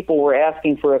of people were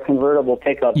asking for a convertible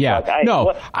pickup truck.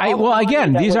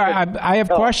 These are. I have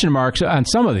question marks on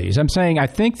some of these. I'm saying I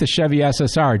think the Chevy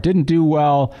SSR didn't do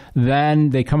well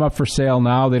then. They come up for sale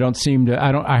now. They don't seem to.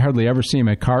 I hardly ever see them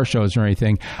at car shows or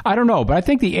anything. I don't know, but I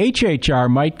think the HHR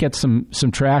might get some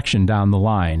traction down the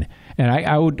line, and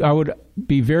I would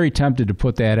be very tempted to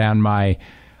put that on my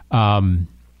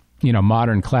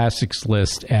modern classics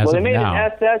list as of now. Well, they made an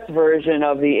SS version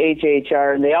of the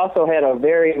HHR, and they also had a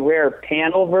very rare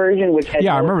panel version, which had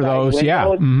I remember those. Windows, yeah,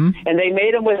 and they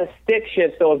made them with a stick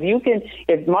shift. So if you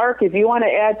want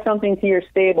to add something to your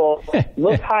stable,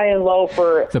 look high and low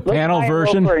for the panel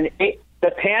version.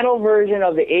 The panel version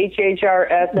of the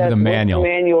HHR SS, the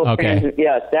manual. Okay.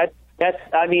 Yes, that's.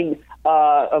 I mean,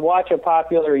 I watch a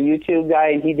popular YouTube guy,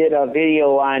 and he did a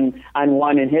video on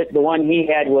one, and the one he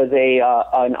had was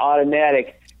an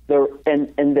automatic. The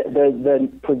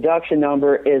production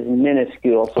number is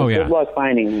minuscule, so good luck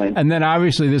finding them. And then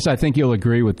obviously this, I think you'll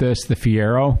agree with this, the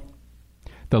Fiero,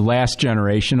 the last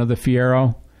generation of the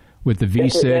Fiero. With the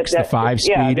V6, the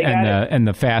 5-speed, and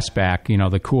the fastback,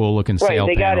 the cool-looking sail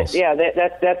panels. Got it. Yeah,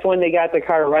 that's when they got the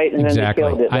car right, and then they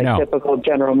killed it, like typical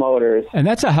General Motors. And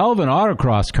that's a hell of an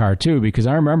autocross car, too, because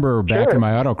I remember back in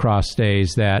my autocross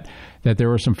days that there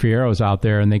were some Fieros out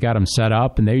there, and they got them set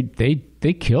up, and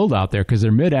they killed out there because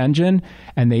they're mid-engine,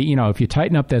 and they, if you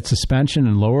tighten up that suspension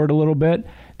and lower it a little bit,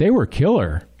 they were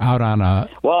killer out on an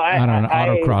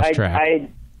autocross track.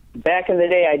 Back in the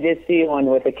day, I did see one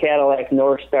with a Cadillac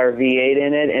Northstar V8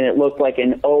 in it, and it looked like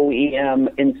an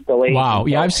OEM installation. Wow!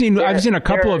 Yeah, I've seen a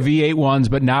couple of V8 ones,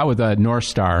 but not with a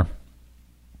Northstar.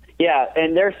 Yeah,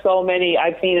 and there's so many.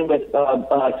 I've seen it with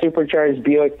supercharged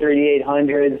Buick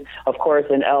 3800s, of course,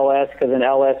 an LS, because an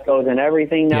LS goes in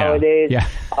everything nowadays. Yeah.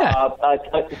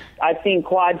 I've seen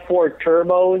quad 4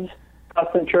 turbos,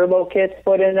 custom turbo kits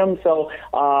put in them. So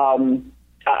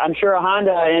I'm sure a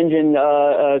Honda engine,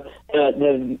 the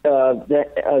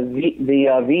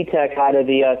VTEC out of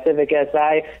the Civic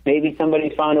Si, maybe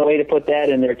somebody found a way to put that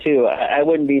in there too. I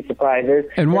wouldn't be surprised.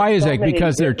 And why is that?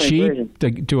 Because they're cheap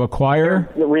to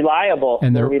acquire? They're reliable.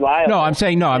 And they're reliable. No, I'm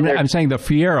saying the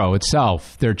Fiero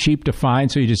itself. They're cheap to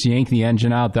find, so you just yank the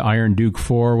engine out, the Iron Duke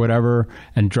 4 or whatever,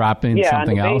 and drop in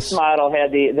something else. The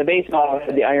base model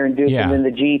had the Iron Duke, and then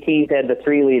the GTs had the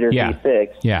 3-liter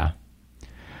V6. Yeah.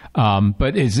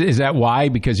 But is that why?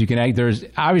 Because you can there's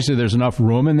enough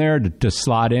room in there to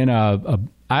slot in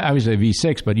obviously a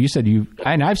V6, but you said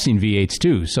and I've seen V8s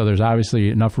too, so there's obviously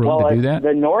enough room to do that. The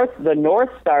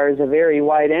Northstar is a very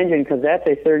wide engine because that's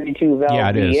a 32 valve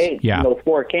V8, those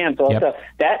 4 cams. So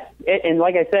and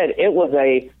like I said, it was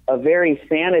a very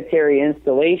sanitary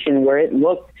installation where it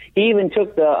looked. He even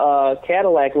took the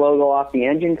Cadillac logo off the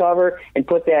engine cover and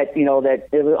put that, that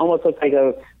it almost looked like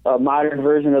a modern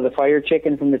version of the Fire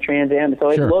Chicken from the Trans Am.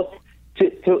 So it looked,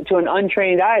 to an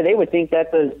untrained eye, they would think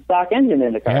that's a stock engine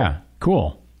in the car. Yeah,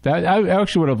 cool. I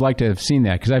actually would have liked to have seen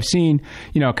that because I've seen,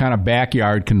 kind of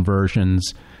backyard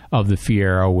conversions of the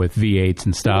Fiero with V8s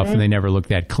and stuff, and they never look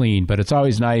that clean. But it's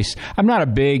always nice. I'm not a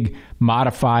big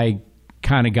modified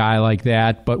kind of guy like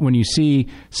that, but when you see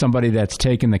somebody that's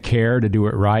taken the care to do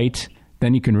it right,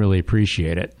 then you can really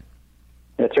appreciate it.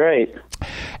 That's right.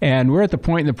 And we're at the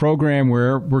point in the program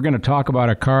where we're going to talk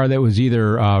about a car that was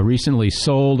either recently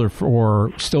sold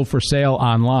or still for sale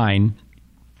online.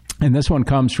 And this one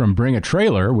comes from Bring a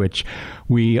Trailer, which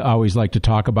we always like to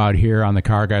talk about here on the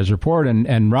Car Guys Report.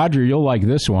 And Roger, you'll like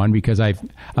this one because I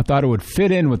thought it would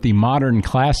fit in with the modern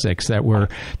classics that we're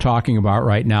talking about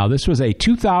right now. This was a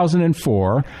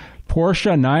 2004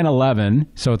 Porsche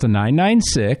 911, so it's a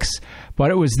 996,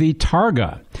 but it was the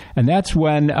Targa. And that's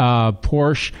when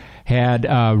Porsche had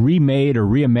remade or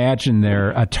reimagined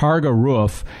their Targa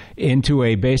roof into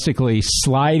a basically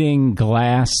sliding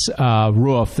glass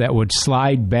roof that would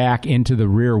slide back into the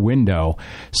rear window.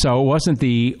 So it wasn't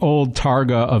the old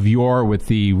Targa of yore with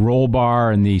the roll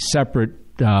bar and the separate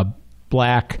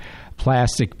black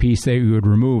plastic piece that you would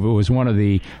remove. It was one of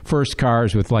the first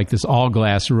cars with like this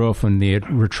all-glass roof and the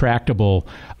retractable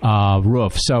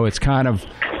roof. So it's kind of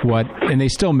and they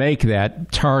still make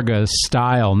that Targa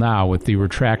style now with the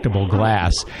retractable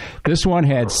glass. This one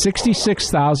had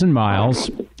 66,000 miles.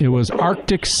 It was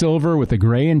Arctic silver with a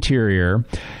gray interior.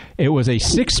 It was a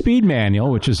 6-speed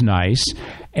manual, which is nice,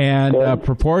 and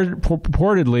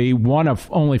purportedly one of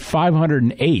only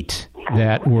 508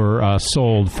 that were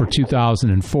sold for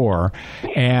 2004.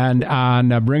 And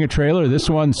on Bring a Trailer, this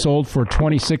one sold for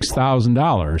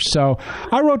 $26,000. So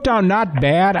I wrote down not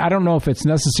bad. I don't know if it's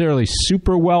necessarily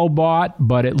super well bought,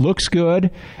 but it looks good.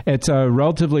 It's a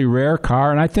relatively rare car,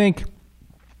 and I think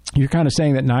you're kind of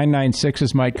saying that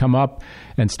 996s might come up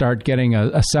and start getting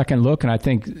a second look. And I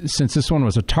think since this one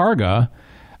was a Targa,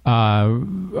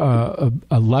 a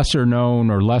lesser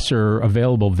known or lesser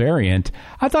available variant,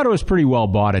 I thought it was pretty well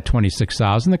bought at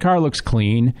 $26,000. The car looks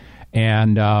clean,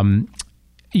 and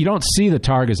you don't see the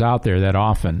Targas out there that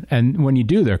often. And when you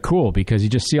do, they're cool because you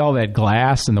just see all that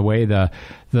glass and the way the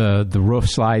roof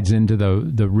slides into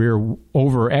the rear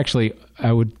over. Actually,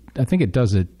 I would I think it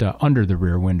does it under the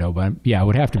rear window, but it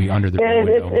would have to be under the rear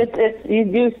window.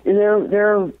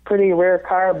 They're a pretty rare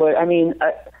car, but I mean,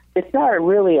 it's not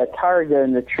really a Targa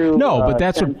in the true. No, but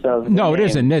that's sense of the no, name. it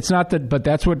isn't. It's not that, but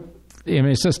that's what. I mean,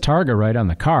 it says Targa right on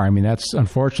the car. I mean, that's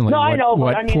unfortunately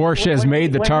what Porsche has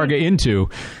made the Targa into.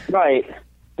 Right.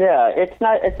 Yeah, it's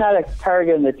not a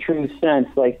Targa in the true sense,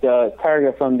 like the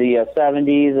Targa from the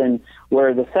 70s, and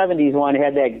where the 70s one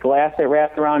had that glass that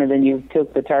wrapped around, and then you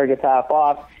took the Targa top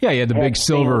off. Yeah, you had the big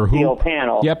silver steel hoop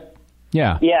panel. Yep.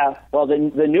 Yeah. Yeah. Well, the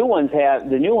new ones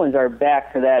are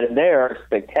back to that, and they are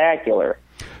spectacular.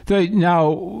 They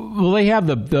have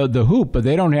the hoop, but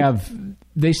they don't have.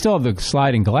 They still have the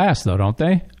sliding glass, though, don't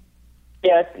they?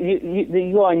 Yeah,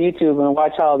 you go on YouTube and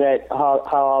watch how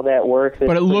all that works.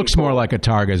 But it looks more like a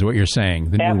Targa, is what you're saying.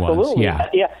 The new ones, yeah.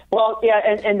 Well, yeah,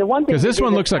 and the one thing because this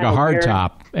one looks like a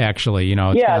hardtop, actually. You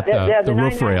know, it's got the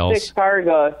roof rails.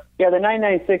 Targa, the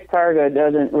 996 Targa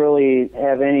doesn't really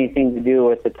have anything to do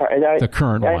with the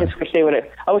current one. I wish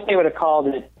they would have called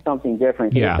it something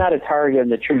different. Yeah. It's not a Targa in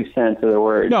the true sense of the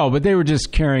word. No, but they were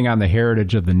just carrying on the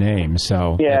heritage of the name,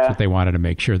 so that's what they wanted to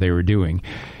make sure they were doing.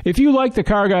 If you like the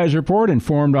Car Guys Report,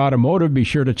 Informed Automotive, be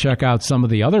sure to check out some of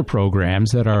the other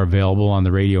programs that are available on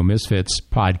the Radio Misfits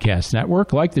podcast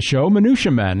network, like the show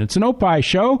Minutia Men. It's an Opie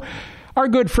show. Our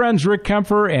good friends Rick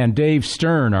Kempfer and Dave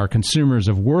Stern are consumers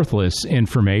of worthless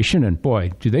information, and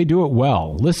boy, do they do it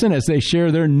well. Listen as they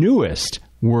share their newest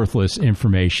worthless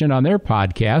information on their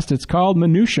podcast. It's called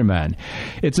Minutia Men.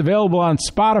 It's available on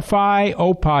Spotify,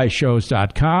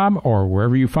 opishows.com, or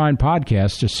wherever you find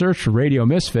podcasts. Just search for Radio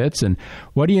Misfits, and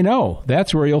what do you know?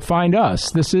 That's where you'll find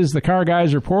us. This is the Car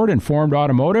Guys Report, Informed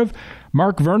Automotive.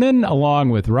 Mark Vernon, along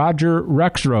with Roger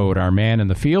Rexroad, our man in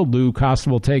the field. Lou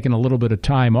Costable taking a little bit of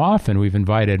time off, and we've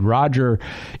invited Roger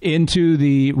into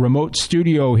the remote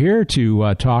studio here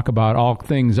to talk about all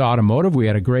things automotive. We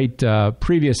had a great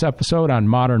previous episode on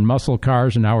modern muscle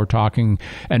cars, and now we're talking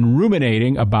and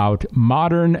ruminating about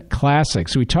modern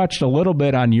classics. We touched a little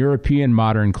bit on European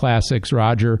modern classics,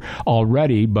 Roger,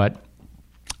 already, but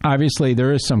obviously,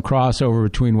 there is some crossover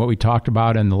between what we talked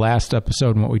about in the last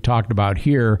episode and what we talked about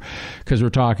here, because we're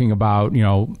talking about,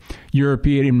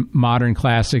 European modern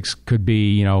classics could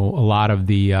be, a lot of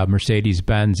the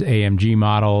Mercedes-Benz AMG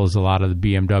models, a lot of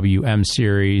the BMW M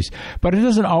Series, but it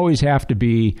doesn't always have to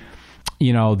be,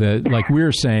 like we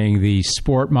were saying, the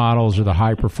sport models or the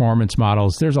high performance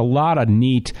models. There's a lot of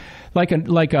neat, like a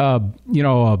mid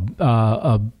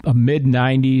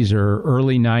 '90s or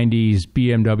early '90s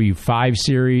BMW 5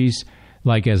 Series,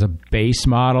 like as a base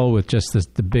model with just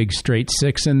the big straight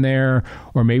six in there,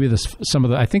 or maybe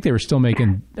I think they were still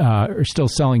making or still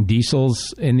selling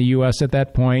diesels in the U.S. at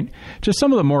that point. Just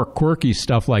some of the more quirky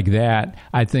stuff like that,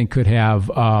 I think, could have.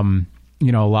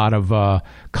 A lot of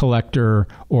collector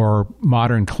or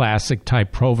modern classic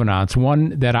type provenance.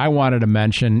 One that I wanted to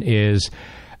mention is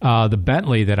the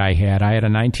Bentley that I had. I had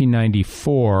a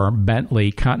 1994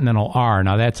 Bentley Continental R.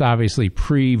 Now, that's obviously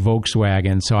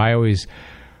pre-Volkswagen, so I always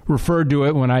referred to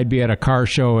it when I'd be at a car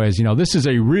show as, this is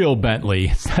a real Bentley.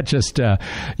 It's not just,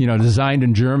 designed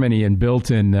in Germany and built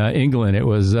in England. It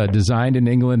was designed in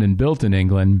England and built in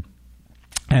England.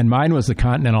 And mine was the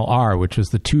Continental R, which was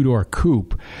the two-door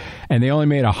coupe. And they only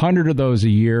made 100 of those a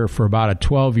year for about a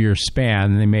 12-year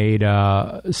span. They made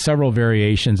several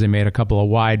variations. They made a couple of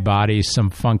wide bodies, some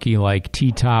funky like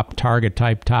T-top,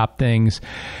 Targa-type top things,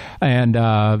 and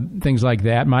things like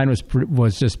that. Mine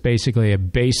was just basically a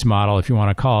base model, if you want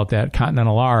to call it that,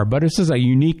 Continental R. But this is a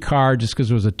unique car just because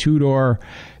it was a two-door.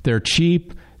 They're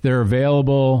cheap. They're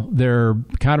available. They're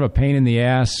kind of a pain in the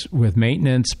ass with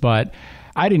maintenance, but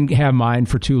I didn't have mine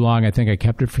for too long. I think I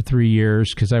kept it for 3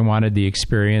 years because I wanted the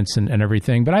experience and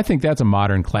everything. But I think that's a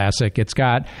modern classic. It's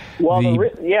got the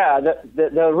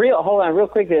real. Hold on, real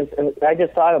quick. I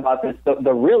just thought about this.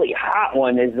 The really hot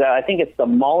one is I think it's the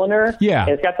Mulliner. Yeah,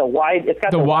 it's got the wide. It's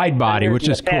got the wide body, which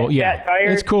is cool. Yeah,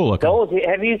 it's cool looking.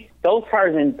 Those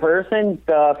cars in person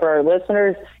for our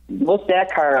listeners? Look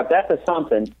that car up. That's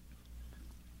something.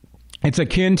 It's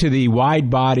akin to the wide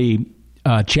body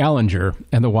Challenger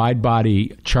and the wide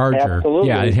body Charger. Absolutely.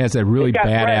 Yeah, it has a really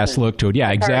badass look to it.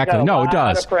 Yeah, exactly. No, it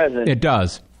does. It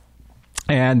does.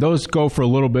 And those go for a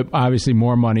little bit, obviously,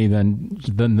 more money than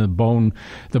the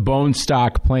bone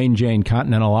stock plain Jane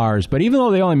Continental R's. But even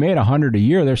though they only made 100 a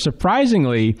year, there's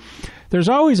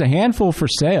always a handful for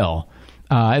sale.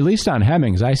 At least on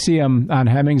Hemmings. I see them on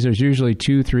Hemmings. There's usually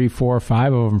 2, 3, 4,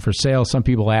 5 of them for sale. Some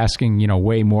people asking,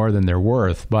 way more than they're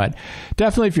worth. But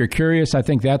definitely, if you're curious, I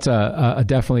think that's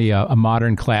definitely a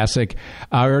modern classic.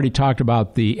 I already talked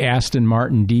about the Aston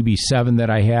Martin DB7 that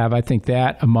I have. I think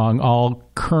that, among all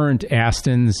current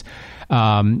Astons,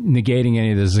 negating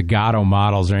any of the Zagato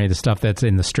models or any of the stuff that's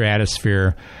in the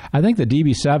stratosphere. I think the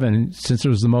DB7, since it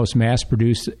was the most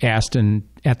mass-produced Aston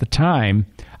at the time,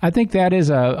 I think that is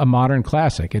a modern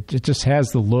classic. It just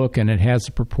has the look and it has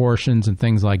the proportions and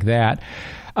things like that.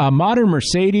 Modern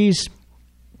Mercedes,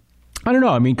 I don't know.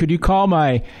 I mean, could you call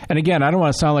and again, I don't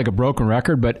want to sound like a broken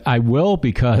record, but I will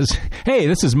because, hey,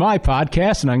 this is my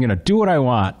podcast and I'm going to do what I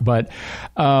want. But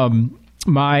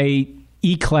my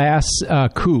E-Class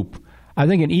coupe, I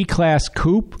think an E-Class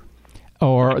coupe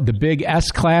or the big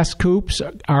S-Class coupes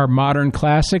are modern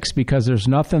classics because there's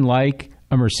nothing like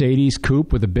a Mercedes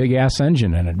coupe with a big-ass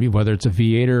engine in it, whether it's a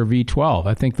V8 or a V12.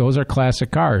 I think those are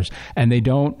classic cars, and they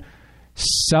don't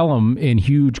sell them in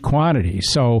huge quantities.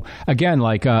 So again,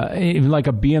 even like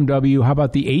a BMW, how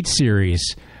about the 8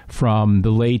 Series from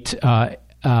the late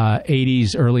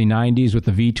 80s, early 90s with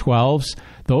the V12s?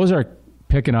 Those are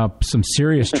picking up some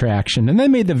serious traction. And they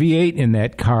made the V8 in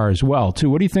that car as well, too.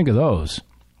 What do you think of those?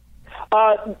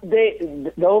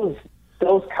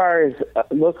 Those cars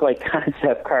look like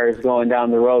concept cars going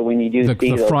down the road when you do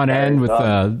see the front end with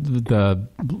the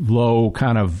low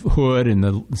kind of hood and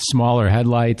the smaller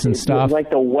headlights and stuff. Like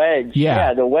the wedge.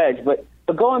 Yeah, the wedge. But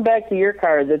going back to your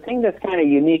car, the thing that's kind of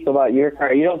unique about your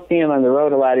car, you don't see them on the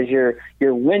road a lot, is your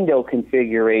window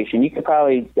configuration. You could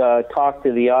probably talk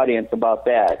to the audience about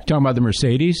that. You're talking about the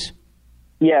Mercedes?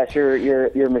 Yes, your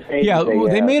Mercedes. Yeah,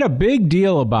 they made a big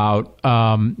deal about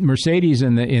Mercedes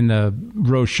in the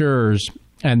brochures,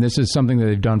 and this is something that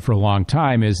they've done for a long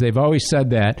time. Is they've always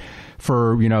said that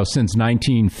for since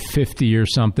 1950 or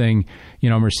something,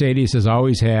 Mercedes has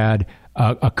always had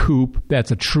a coupe that's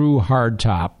a true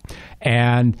hardtop,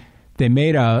 and they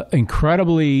made a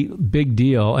incredibly big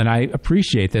deal, and I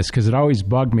appreciate this because it always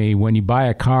bugged me when you buy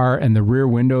a car and the rear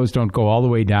windows don't go all the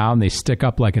way down; they stick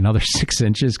up like another 6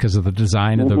 inches because of the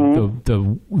design of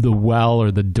the well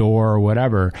or the door or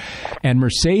whatever. And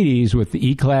Mercedes with the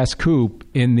E-Class coupe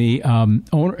in the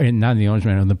not in the owner's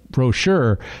manual, in the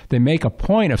brochure, they make a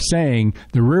point of saying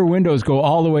the rear windows go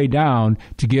all the way down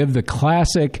to give the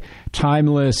classic,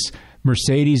 timeless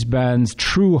Mercedes-Benz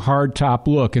true hardtop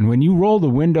look. And when you roll the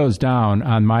windows down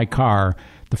on my car,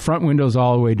 the front window's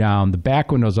all the way down, the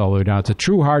back window's all the way down. It's a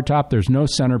true hardtop. There's no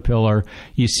center pillar.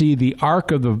 You see the arc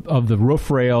of the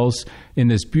roof rails in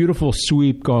this beautiful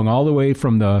sweep going all the way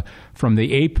from the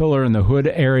A-pillar in the hood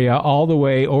area all the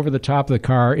way over the top of the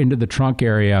car into the trunk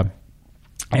area.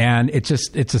 And it's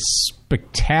a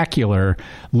spectacular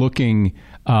looking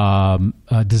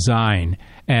design.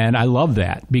 And I love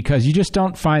that because you just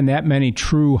don't find that many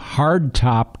true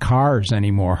hardtop cars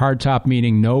anymore. Hardtop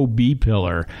meaning no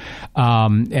B-pillar.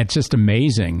 It's just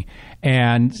amazing.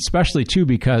 And especially, too,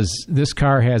 because this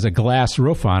car has a glass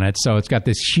roof on it. So it's got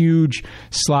this huge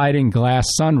sliding glass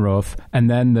sunroof. And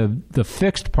then the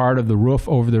fixed part of the roof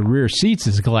over the rear seats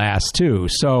is glass, too.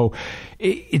 So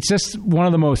it's just one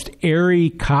of the most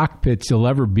airy cockpits you'll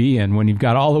ever be in when you've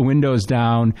got all the windows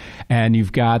down and you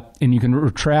can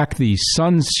retract the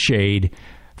sunshade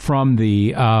from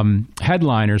the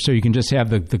headliner so you can just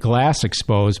have the glass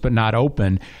exposed but not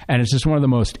open. And it's just one of the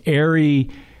most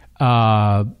airy,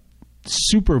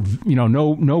 super,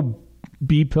 no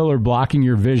B-pillar blocking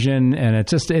your vision, and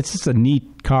it's just a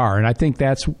neat car, and I think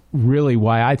that's really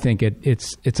why I think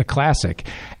it's a classic.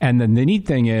 And then the neat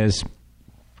thing is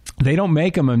they don't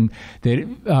make them, and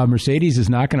Mercedes is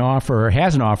not going to offer, or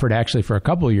hasn't offered actually for a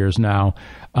couple of years now,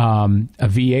 a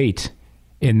V8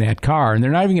 in that car. And they're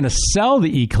not even going to sell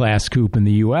the E-Class coupe in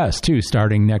the U.S., too,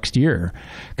 starting next year.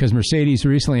 Because Mercedes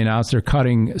recently announced they're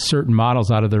cutting certain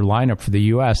models out of their lineup for the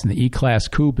U.S., and the E-Class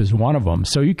coupe is one of them.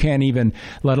 So you can't even,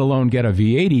 let alone get a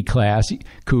V8 E-Class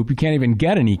coupe, you can't even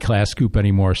get an E-Class coupe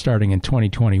anymore starting in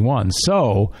 2021.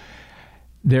 So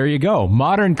there you go.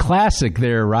 Modern classic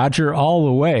there, Roger, all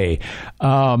the way.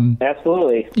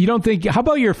 Absolutely. You don't think, how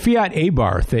about your Fiat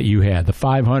Abarth that you had, the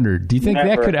 500? Do you think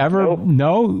that could ever? Nope.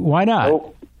 No? Why not?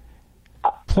 Nope.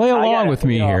 Play along with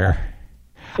me here.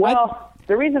 Well,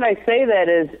 the reason I say that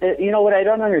is, what I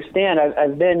don't understand,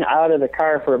 I've been out of the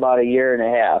car for about a year and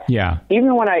a half. Yeah.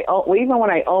 Even when I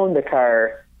owned the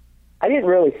car, I didn't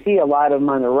really see a lot of them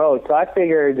on the road. So I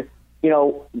figured,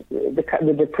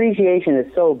 the depreciation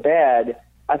is so bad,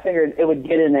 I figured it would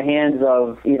get in the hands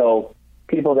of,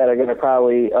 people that are going to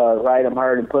probably ride them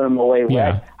hard and put them away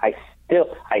wet. I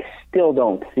still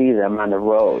don't see them on the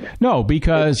road. No,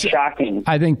 because it's shocking.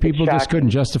 I think people just couldn't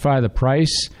justify the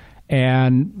price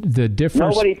and the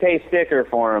difference. Nobody pays sticker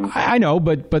for them. I know,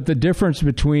 but the difference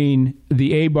between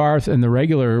the Abarth and the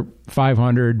regular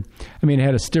 500, I mean, it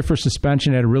had a stiffer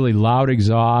suspension, it had a really loud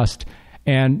exhaust,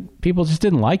 and people just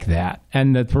didn't like that.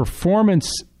 And the performance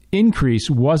increase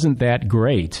wasn't that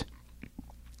great.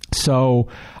 So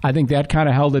I think that kind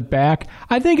of held it back.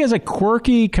 I think as a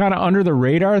quirky kind of under the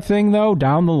radar thing, though,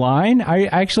 down the line, I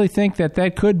actually think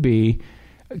that could be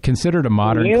considered a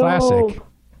modern classic.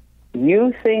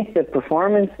 You think the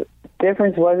performance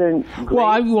difference wasn't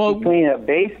great between a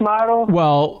base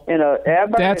model and a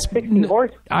Abarth at 60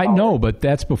 horsepower? I know, but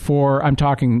that's before. I'm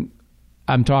talking.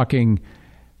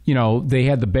 They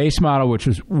had the base model, which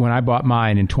was when I bought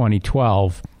mine in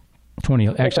 2012. Actually,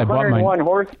 I bought mine. 101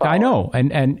 horsepower. I know,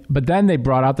 but then they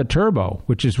brought out the turbo,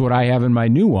 which is what I have in my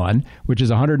new one, which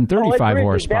is 135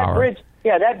 horsepower.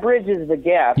 That bridges the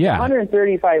gap. Yeah.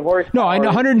 135 horsepower. No, I know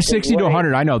 160 to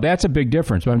 100. I know that's a big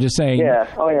difference, but I'm just saying. Yeah.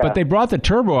 Oh, yeah. But they brought the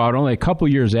turbo out only a couple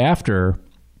years after.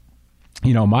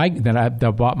 I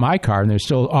bought my car, and they're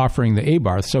still offering the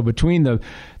Abarth. So between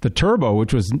the turbo,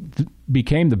 which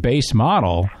became the base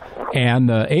model, and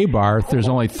the Abarth, there's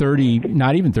only 30,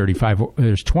 not even 35.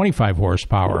 There's 25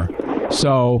 horsepower.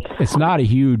 So it's not a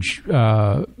huge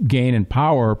gain in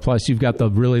power. Plus, you've got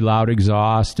the really loud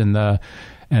exhaust and the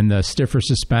stiffer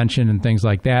suspension and things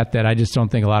like that I just don't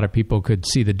think a lot of people could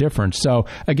see the difference. So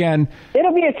again,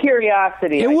 it'll be a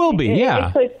curiosity. It will be,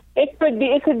 yeah.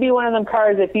 It could be one of them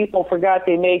cars that people forgot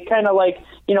they made, kind of like,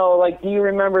 do you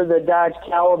remember the Dodge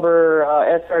Caliber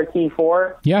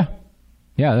SRT4? Yeah,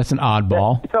 that's an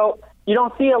oddball. So you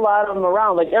don't see a lot of them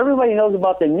around. Like, everybody knows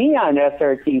about the Neon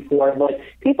SRT4, but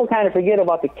people kind of forget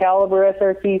about the Caliber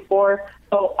SRT4.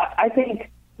 So I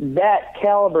think that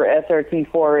Caliber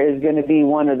SRT4 is going to be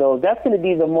one of those. That's going to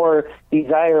be the more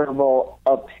desirable,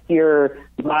 obscure,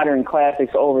 modern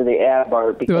classics over the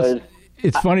Abarth, because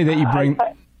it's funny that you bring.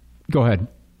 Go ahead.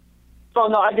 Oh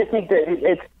no, I just think that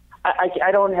it's.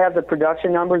 I don't have the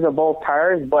production numbers of both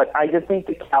cars, but I just think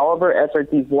the Caliber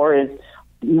SRT4 is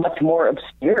much more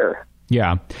obscure.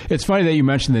 Yeah, it's funny that you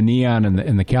mentioned the Neon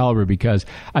and the Caliber, because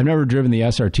I've never driven the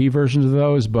SRT versions of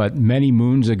those, but many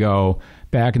moons ago,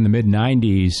 back in the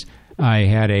mid-'90s, I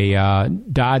had a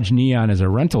Dodge Neon as a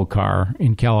rental car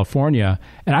in California,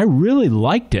 and I really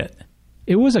liked it.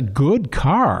 It was a good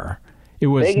car. It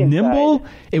was nimble.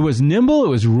 It was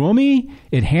roomy.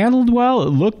 It handled well. It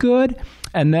looked good.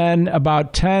 And then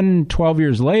about 10, 12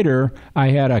 years later, I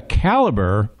had a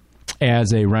Caliber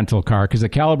as a rental car, because the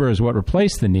Caliber is what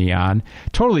replaced the Neon.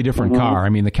 Totally different car. I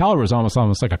mean, the Caliber was almost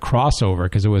like a crossover,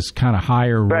 because it was kind of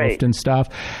higher roofed and stuff.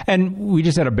 And we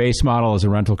just had a base model as a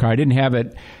rental car. I didn't have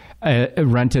it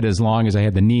rented as long as I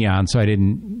had the Neon, so I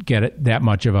didn't get it that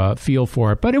much of a feel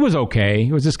for it. But it was okay.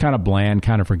 It was just kind of bland,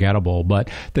 kind of forgettable. But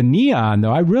the Neon,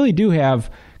 though, I really do have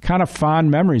kind of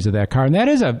fond memories of that car. And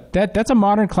that's a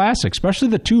modern classic, especially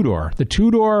the two-door. The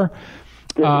two-door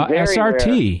SRT.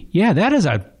 Rare. Yeah, that is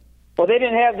a... Well, they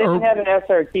didn't have an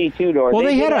SRT two-door. Well,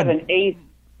 they had an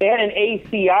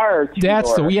ACR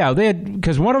two-door. They had,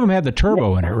 because one of them had the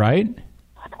turbo in it, right?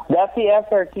 That's the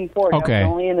SRT4. Okay. That's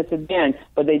only in the sedan,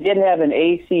 but they did have an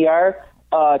ACR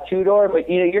two-door. But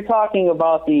you're talking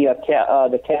about the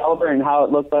Caliber and how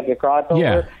it looked like a crossover.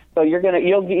 Yeah. So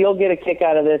you'll get a kick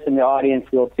out of this, and the audience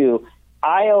will too.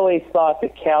 I always thought the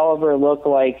Caliber looked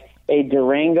like a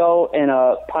Durango and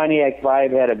a Pontiac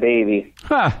Vibe had a baby.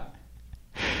 Huh.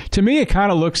 To me, it kind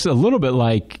of looks a little bit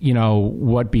like,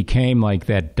 what became like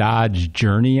that Dodge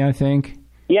Journey, I think.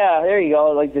 Yeah, there you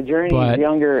go. Like the Journey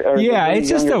younger. It's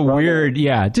just a weird,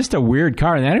 just a weird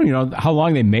car. And I don't even know how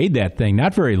long they made that thing.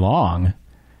 Not very long.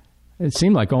 It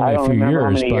seemed like only a few years. How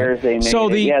many years they made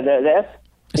it.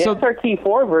 The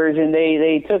SRT4 version,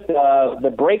 they took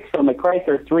the brakes from the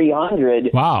Chrysler 300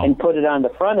 and put it on the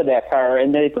front of that car,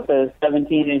 and they put the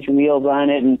 17-inch wheels on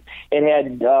it, and it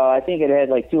had, I think it had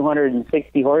like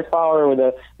 260 horsepower with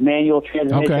a manual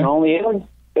transmission only. It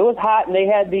was hot, and they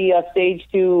had the Stage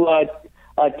 2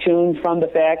 tunes from the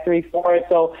factory for it.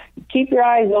 So keep your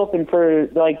eyes open for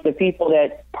like the people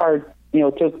that partaked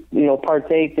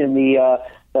in the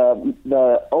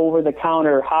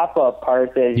over-the-counter hop-up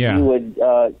part, as you would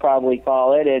probably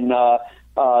call it, and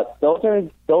those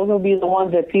will be the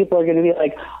ones that people are going to be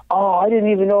like, oh, I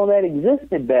didn't even know that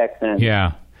existed back then.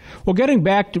 Yeah. Well, getting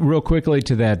back real quickly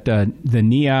to that the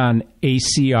Neon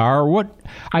ACR,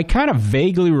 I kind of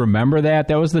vaguely remember that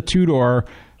was the two-door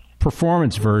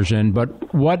performance version,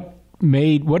 but what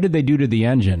did they do to the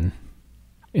engine?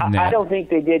 I don't think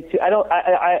they did.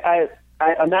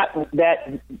 I'm not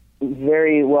that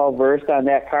very well versed on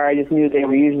that car. I just knew they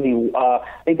were usually, I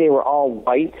think they were all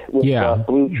white with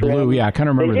blue trim. Blue, I kind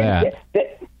of remember that.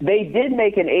 They did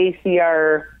make an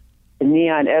ACR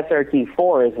Neon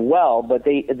SRT4 as well, but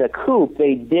the coupe,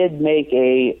 they did make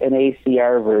an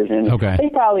ACR version. Okay. They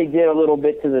probably did a little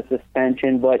bit to the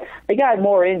suspension, but they got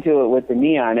more into it with the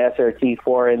Neon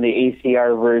SRT4 and the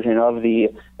ACR version of the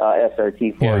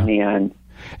SRT4 Neon.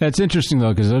 That's interesting,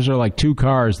 though, because those are like two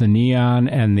cars, the Neon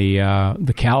and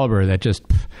the Caliber, that just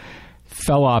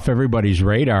fell off everybody's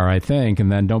radar, I think,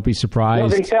 and then don't be surprised. No,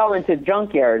 they fell into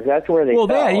junkyards. That's where they fell.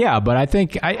 Well, but I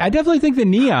definitely think the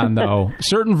Neon, though,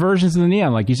 certain versions of the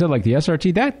Neon, like you said, like the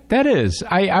SRT, that is,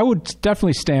 I would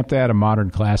definitely stamp that a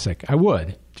modern classic. I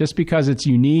would, just because it's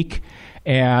unique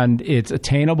and it's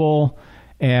attainable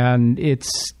and it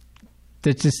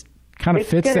just kind of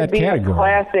fits that category. It's going to be a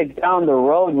classic down the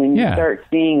road when you start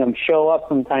seeing them show up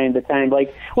from time to time.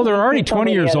 Like, well, they're already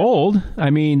 20 years old. I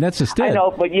mean, that's just it. I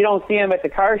know, but you don't see them at the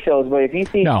car shows. But if you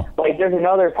see, like, there's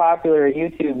another popular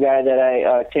YouTube guy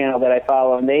channel that I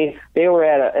follow, and they were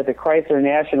at the Chrysler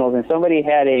Nationals, and somebody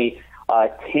had a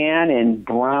tan and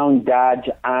brown Dodge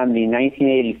Omni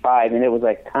 1985, and it was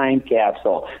like time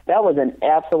capsule. That was an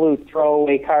absolute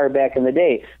throwaway car back in the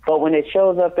day. But when it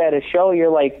shows up at a show,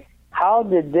 you're like, how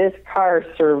did this car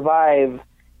survive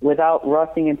without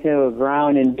rusting into the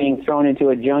ground and being thrown into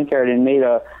a junkyard and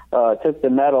took the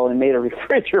metal and made a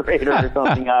refrigerator or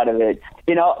something out of it?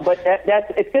 You know, but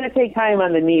it's going to take time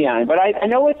on the Neon. But I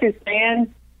know what you're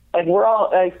saying. Like, we're all,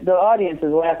 the audience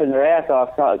is laughing their ass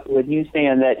off with you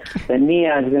saying that the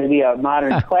Neon is going to be a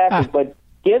modern classic. But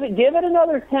give it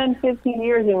another 10, 15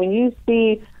 years, and when you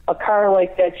see a car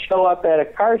like that show up at a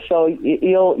car show,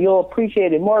 you'll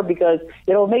appreciate it more, because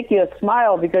it'll make you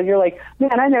smile, because you're like,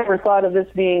 man, I never thought of this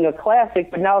being a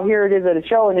classic, but now here it is at a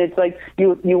show, and it's like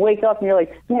you wake up and you're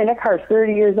like, man, that car's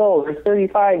 30 years old or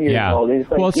 35 years old. It's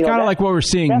like, well, it's kind of like what we're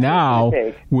seeing now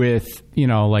with,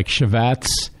 like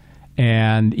Chevettes.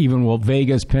 And even,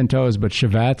 Vegas, Pintos, but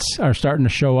Chevettes are starting to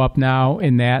show up now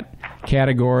in that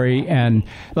category. And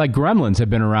like Gremlins have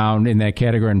been around in that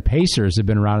category, and Pacers have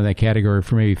been around in that category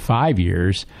for maybe 5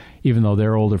 years, even though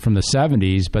they're older from the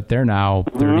 70s, but they're now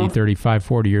 30, 35,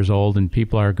 40 years old, and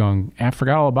people are going, I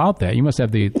forgot all about that. You must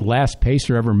have the last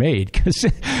Pacer ever made,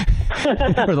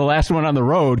 or the last one on the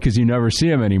road, because you never see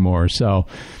them anymore. So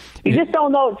you just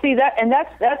don't know. See,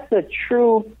 that's the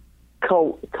true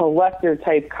collector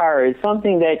type car, is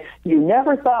something that you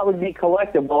never thought would be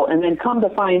collectible, and then come to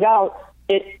find out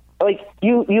it. Like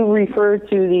you referred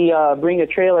to the Bring a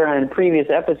Trailer on previous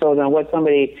episodes on what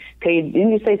somebody paid.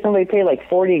 Didn't you say somebody paid like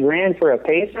 $40,000 for a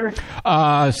Pacer?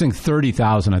 I think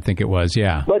 30,000. I think it was.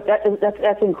 Yeah. But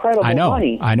that's incredible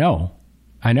money. I know,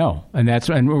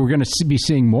 and we're going to be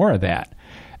seeing more of that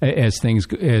as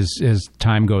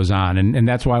time goes on, and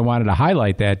that's why I wanted to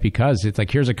highlight that, because it's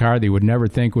like, here's a car that you would never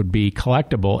think would be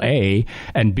collectible, A,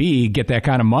 and B, get that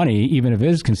kind of money even if it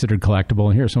is considered collectible.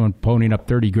 And here's someone ponying up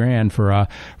 $30,000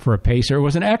 for a Pacer. It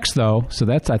was an X though, so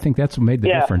I think that's what made the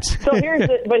difference. So here's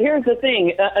the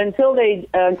thing: until they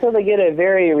get a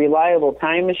very reliable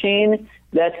time machine,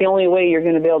 that's the only way you're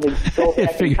going to be able to go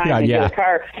back in time and get a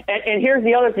car. And here's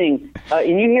the other thing,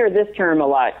 and you hear this term a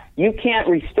lot: you can't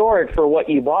restore it for what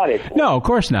you bought it for. No, of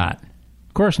course not.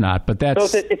 Of course not. But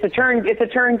that's so it's a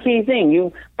turnkey thing.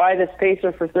 You buy this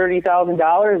Pacer for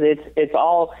 $30,000.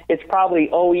 It's probably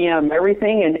OEM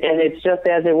everything, and it's just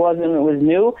as it was when it was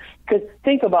new. Because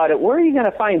think about it: where are you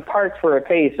going to find parts for a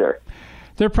Pacer?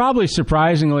 They're probably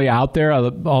surprisingly out there,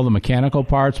 all the mechanical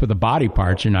parts, but the body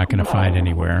parts you're not going to find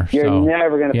anywhere. You're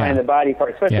never going to find the body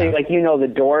parts, especially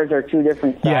the doors are two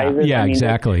different sizes. Yeah,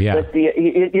 exactly. But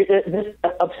this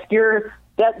obscure,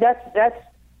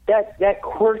 that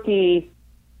quirky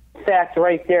fact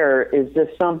right there is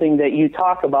just something that you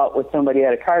talk about with somebody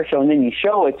at a car show, and then you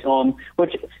show it to them,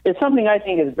 which is something I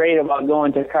think is great about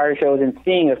going to car shows and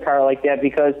seeing a car like that,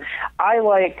 because I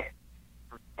like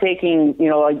taking,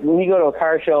 like when you go to a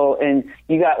car show and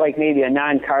you got like maybe a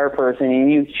non-car person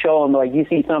and you show them, like, you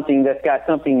see something that's got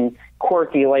something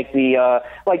quirky, like the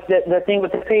thing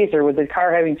with the Pacer, with the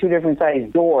car having two different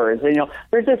sized doors.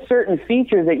 There's just certain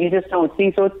features that you just don't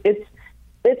see. So it's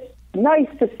nice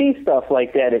to see stuff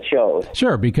like that at shows.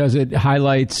 Sure, because it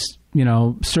highlights,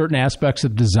 certain aspects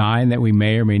of design that we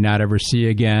may or may not ever see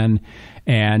again,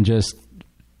 and just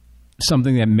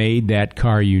something that made that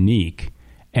car unique.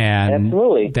 And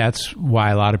absolutely, that's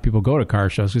why a lot of people go to car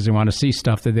shows, because they want to see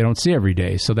stuff that they don't see every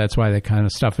day. So that's why that kind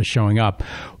of stuff is showing up.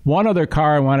 One other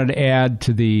car I wanted to add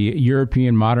to the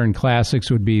European Modern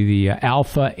Classics would be the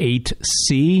Alfa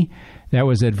 8C. That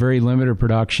was a very limited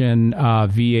production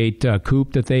V8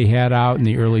 coupe that they had out in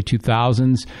the early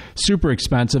 2000s. Super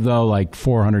expensive though, like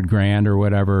 $400,000 or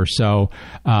whatever. So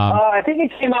I think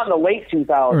it came out in the late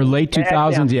 2000s. Or late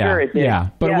 2000s, yeah. Sure yeah.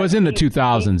 But it was in the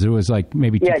 2000s. It was like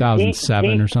maybe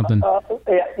 2007 or something.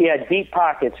 Deep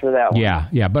pockets for that one.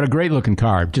 Yeah. But a great looking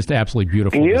car. Just absolutely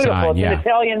beautiful design. It's an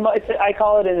Italian, I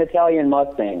call it an Italian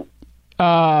Mustang.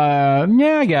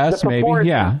 I guess maybe.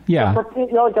 Yeah.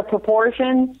 The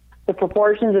proportions.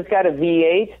 It's got a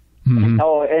V8. Mm-hmm.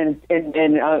 Oh,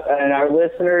 and our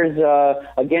listeners,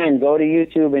 again, go to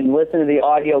YouTube and listen to the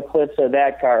audio clips of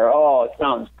that car. Oh, it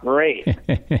sounds great.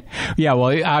 Yeah,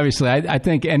 well, obviously, I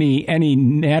think any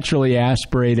naturally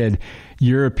aspirated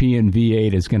European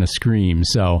V8 is going to scream.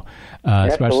 So,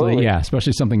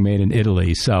 especially something made in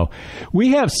Italy. So, we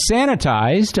have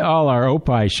sanitized all our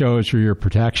Opie shows for your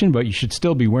protection, but you should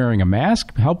still be wearing a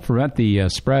mask. Help prevent the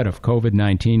spread of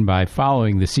COVID-19 by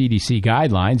following the CDC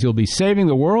guidelines. You'll be saving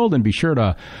the world, and be sure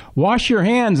to wash your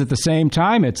hands at the same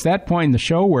time. It's that point in the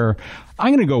show where I'm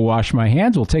going to go wash my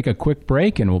hands. We'll take a quick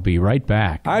break, and we'll be right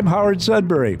back. I'm Howard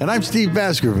Sudbury. And I'm Steve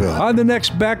Baskerville. On the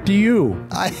next Back to You.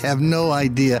 I have no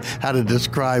idea how to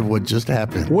describe what just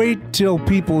happened. Wait till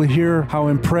people hear how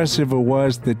impressive it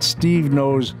was that Steve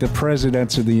knows the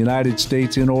presidents of the United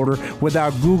States in order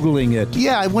without Googling it.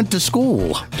 Yeah, I went to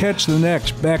school. Catch the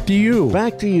next Back to You.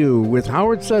 Back to You with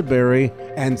Howard Sudbury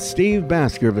and Steve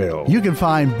Baskerville. You can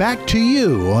find Back to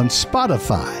You on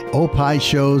Spotify,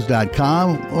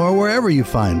 opishows.com, or wherever you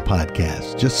find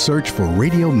podcasts. Just search for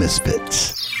Radio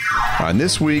Misfits. On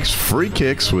this week's Free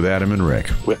Kicks with Adam and Rick.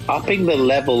 We're upping the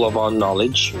level of our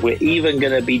knowledge. We're even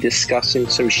going to be discussing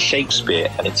some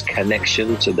Shakespeare and its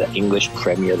connection to the English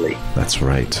Premier League. That's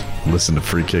right. Listen to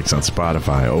Free Kicks on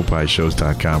Spotify,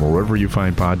 opishows.com, or wherever you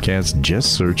find podcasts.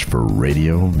 Just search for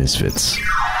Radio Misfits.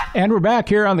 And we're back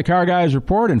here on the Car Guys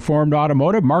Report, Informed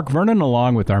Automotive. Mark Vernon,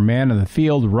 along with our man in the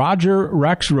field, Roger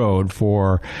Rexroad,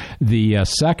 for the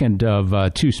second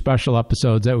of two special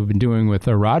episodes that we've been doing with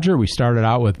Roger. We started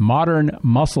out with modern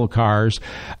muscle cars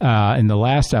in the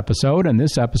last episode, and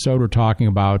this episode we're talking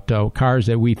about cars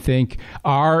that we think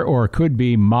are or could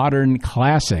be modern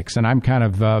classics. And I'm kind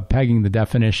of pegging the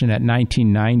definition at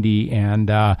 1990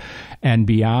 and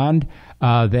beyond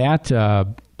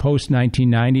that.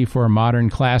 Post-1990 for a modern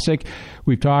classic.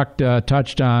 We've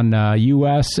touched on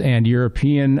U.S. and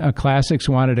European classics.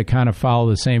 Wanted to kind of follow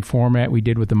the same format we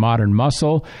did with the modern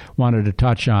muscle. Wanted to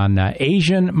touch on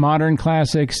Asian modern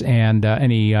classics and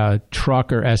any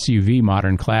truck or SUV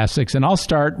modern classics. And I'll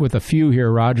start with a few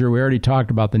here, Roger. We already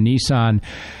talked about the Nissan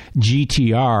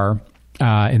GTR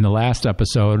in the last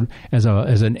episode as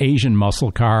an Asian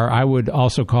muscle car. I would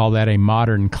also call that a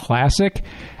modern classic.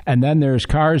 And then there's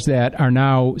cars that are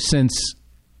now, since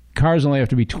cars only have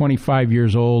to be 25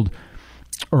 years old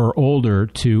or older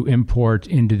to import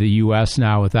into the U.S.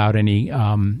 now without any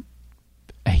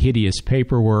hideous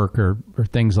paperwork or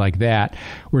things like that.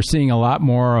 We're seeing a lot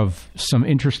more of some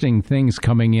interesting things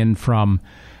coming in from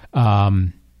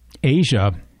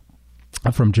Asia,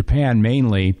 from Japan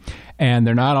mainly, and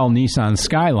they're not all Nissan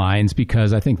Skylines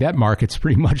because I think that market's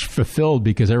pretty much fulfilled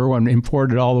because everyone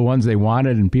imported all the ones they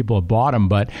wanted and people have bought them.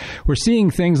 But we're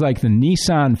seeing things like the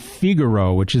Nissan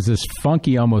Figaro, which is this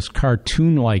funky, almost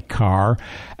cartoon-like car,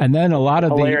 and then a lot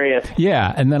of hilarious.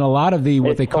 And then a lot of the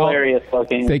what they call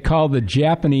they call the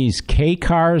Japanese K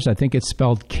cars. I think it's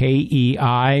spelled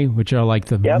KEI, which are like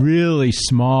the really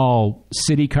small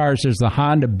city cars. There's the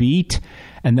Honda Beat.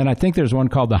 And then I think there's one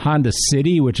called the Honda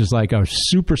City, which is like a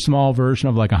super small version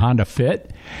of like a Honda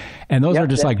Fit. And those are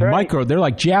just like micro. They're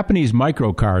like Japanese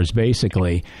micro cars,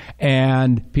 basically.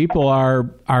 And people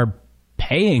are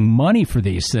paying money for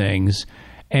these things.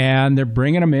 And they're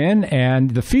bringing them in.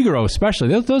 And the Figaro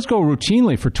especially, those go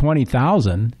routinely for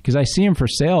 $20,000 because I see them for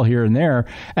sale here and there.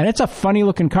 And it's a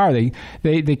funny-looking car.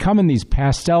 They come in these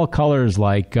pastel colors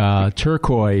like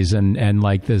turquoise and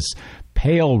like this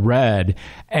pale red,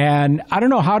 and I don't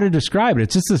know how to describe it.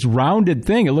 It's just this rounded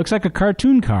thing. It looks like a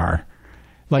cartoon car,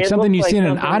 like something you see in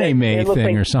an anime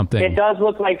thing or something. It does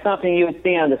look like something you would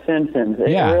see on The Simpsons.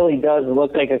 It really does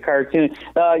look like a cartoon.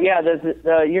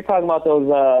 You're talking about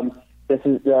those. This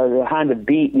is the Honda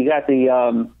Beat. You got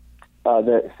the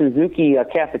Suzuki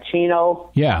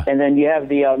Cappuccino. Yeah. And then you have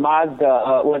the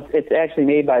Mazda. It's actually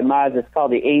made by Mazda. It's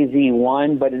called the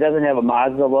AZ1, but it doesn't have a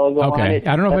Mazda logo on it.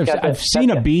 I don't know if I've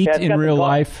seen a Beat in real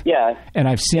life. Yeah. And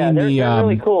I've seen they're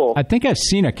really cool. I think I've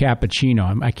seen a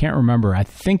Cappuccino. I can't remember. I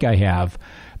think I have.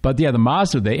 But yeah, the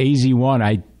Mazda, the AZ1,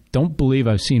 I don't believe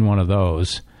I've seen one of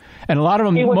those. And a lot of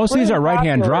them, most of these are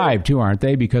right-hand drive too, aren't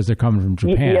they? Because they're coming from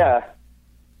Japan. Yeah.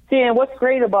 Dan, what's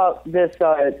great about this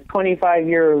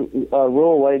 25-year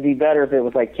rule? Well, it'd be better if it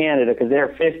was like Canada because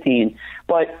they're 15.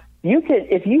 But you could,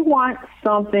 if you want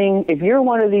something, if you're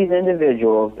one of these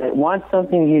individuals that wants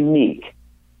something unique,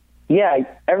 yeah,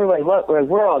 everybody loves.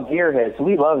 We're all gearheads. So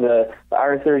we love the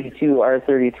R32,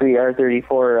 R33,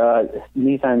 R34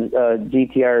 Nissan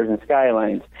GTRs and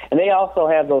Skylines, and they also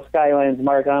have those Skylines.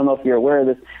 Mark, I don't know if you're aware of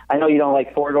this. I know you don't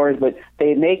like 4-doors, but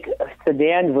they make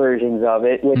sedan versions of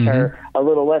it, which are a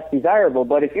little less desirable.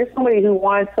 But if you're somebody who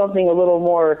wants something a little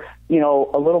more, a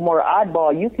little more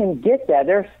oddball, you can get that.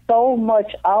 There's so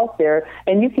much out there,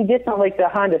 and you can get something like the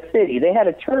Honda City. They had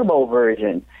a turbo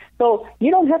version. So you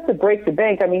don't have to break the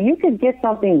bank. I mean, you could get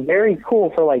something very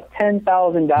cool for like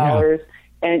 $10,000,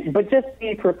 but just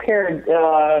be prepared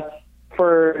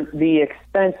for the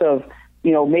expense of,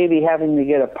 maybe having to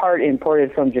get a part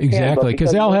imported from Japan. Exactly,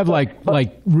 because they'll have like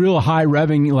real high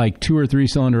revving, like 2 or 3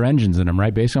 cylinder engines in them,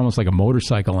 right? Basically, almost like a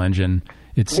motorcycle engine.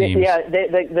 It seems. Yeah,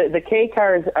 the K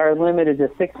cars are limited to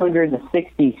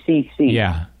 660 cc.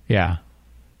 Yeah.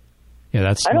 Yeah,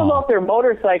 that's small. I don't know if they're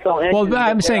motorcycle engines. Well,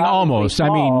 I'm saying almost.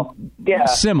 Small. I mean,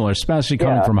 similar, especially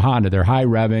coming from Honda. They're high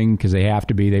revving because they have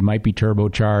to be. They might be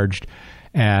turbocharged.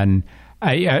 And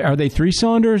are they 3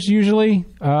 cylinders usually,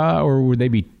 or would they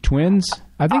be twins?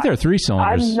 I think they're 3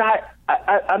 cylinders.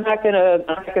 I'm not gonna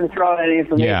throw out any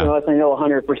information unless I know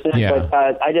 100%. Yeah.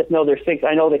 But I just know there's 6.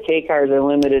 I know the K cars are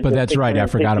limited. But to that's right. I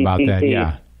forgot about that.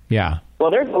 Yeah.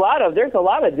 Well, there's a lot of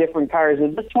different cars.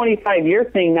 And this 25-year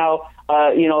thing now.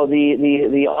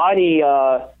 The Audi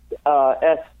the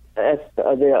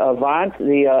Avant,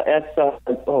 the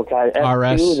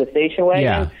S2, the station wagon.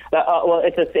 Yeah.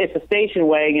 It's a station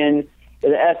wagon. The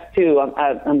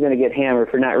S2. I'm going to get hammered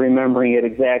for not remembering it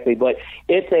exactly, but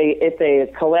it's a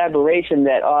collaboration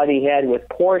that Audi had with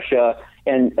Porsche,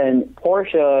 and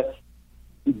Porsche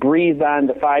breathed on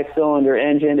the 5-cylinder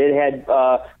engine. It had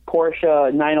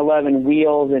Porsche 911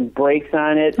 wheels and brakes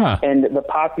on it, and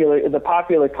the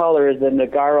popular color is the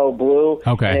Nogaro blue.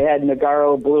 Okay. And it had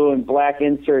Nogaro blue and black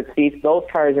insert seats. Those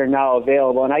cars are now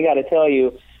available, and I got to tell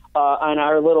you, on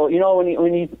our little,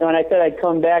 when I said I'd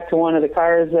come back to one of the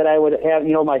cars that I would have,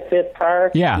 my 5th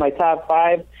car, my top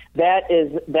 5. That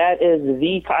is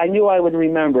the. I knew I would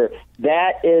remember.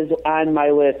 That is on my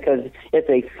list because it's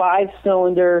a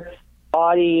 5-cylinder.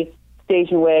 Audi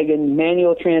station wagon,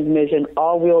 manual transmission,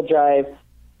 all-wheel drive,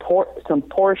 some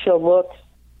Porsche looks.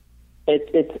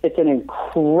 It's an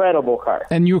incredible car.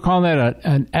 And you were calling that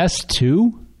an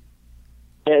S2?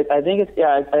 I think it's.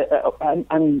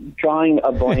 I'm drawing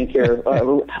a blank here.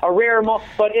 A rare,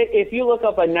 but if you look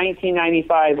up a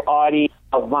 1995 Audi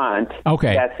Avant,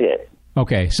 that's it.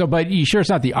 Okay, but you sure it's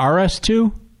not the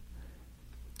RS2?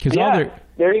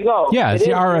 There you go. Yeah, it's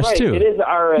the RS2. Right. It is the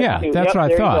RS2. Yeah, that's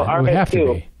what I thought. It would have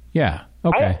to be. Yeah.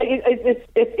 Okay. I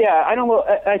don't know.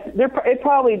 I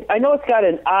know it's got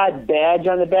an odd badge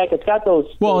on the back. It's got those.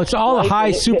 Well, it's all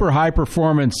the super high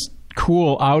performance,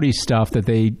 cool Audi stuff that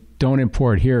they don't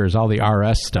import here. Is all the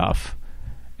RS stuff,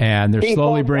 and they're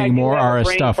slowly bringing more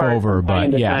RS stuff over. But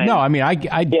no, I mean, I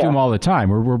do them all the time.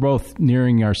 We're both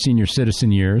nearing our senior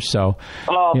citizen years, so.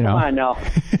 Oh, come on, no.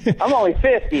 I'm only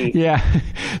 50. Yeah,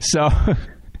 so.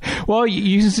 Well,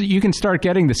 you can start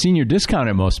getting the senior discount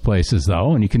at most places,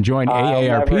 though, and you can join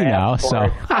AARP now. So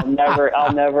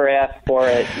I'll never ask for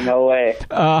it. No way.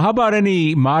 How about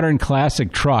any modern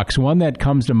classic trucks? One that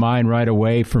comes to mind right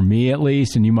away for me, at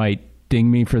least, and you might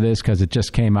ding me for this because it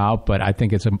just came out, but I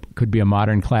think could be a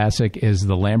modern classic. Is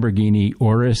the Lamborghini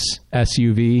Urus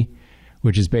SUV,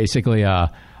 which is basically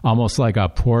almost like a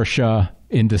Porsche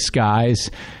in disguise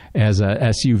as a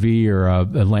SUV or a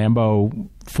Lambo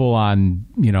full-on,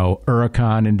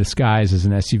 Huracan in disguise as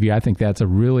an SUV. I think that's a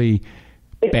really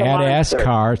badass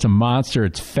car. It's a monster.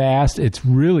 It's fast. It's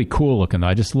really cool looking, though.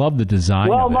 I just love the design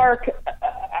of it. Mark,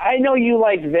 I know you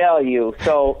like value,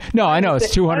 so... No, I know.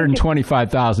 It's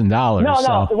 $225,000.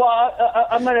 No. Well,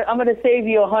 I'm gonna save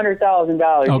you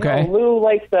 $100,000. Okay. Lou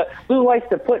likes to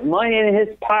put money in his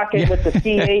pocket with the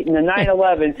C8 and the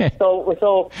 911.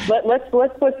 So let's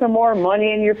put some more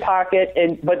money in your pocket,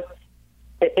 but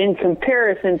in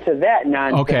comparison to that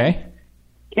nonsense. Okay.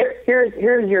 Here's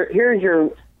your.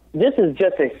 This is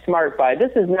just a smart buy.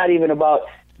 This is not even about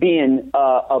being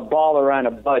a baller on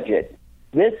a budget.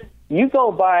 You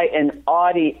go buy an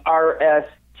Audi RS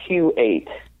Q8.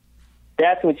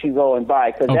 That's what you go and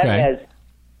buy because that has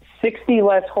 60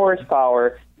 less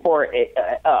horsepower for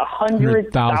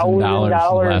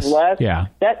 $100,000 less. Yeah.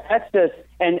 That's just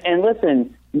and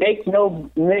listen. Make no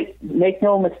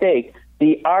mistake.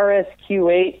 The RS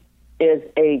Q8 is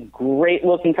a great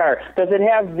looking car. Does it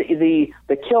have the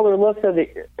killer looks of the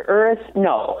Urus?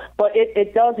 No, but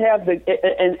it does have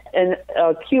and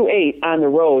Q8 on the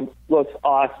road looks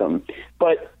awesome.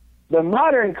 But the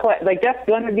modern that's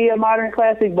going to be a modern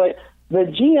classic, but the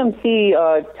GMC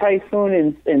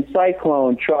Typhoon and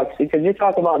Cyclone trucks, because you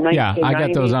talk about 1990. Yeah, I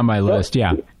got those on my list.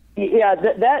 Yeah. Yeah,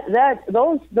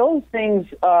 those things.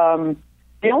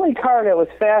 The only car that was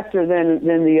faster than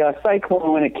the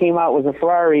Cyclone when it came out was a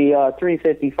Ferrari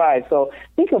 355. So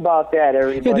think about that,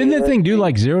 everybody. Yeah, didn't that thing do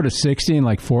like 0 to 60 in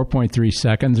like 4.3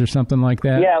 seconds or something like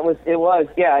that? Yeah, it was.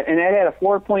 Yeah, and it had a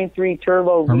 4.3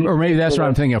 turbo. Or maybe that's what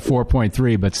I'm thinking of,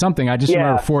 4.3, but something. I just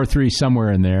remember 4.3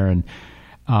 somewhere in there, and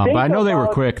but I know they were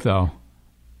quick though.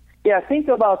 Yeah, think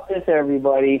about this,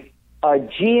 everybody. A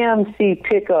GMC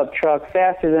pickup truck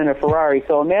faster than a Ferrari.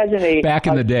 So imagine back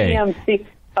in the day. GMC.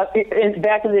 Back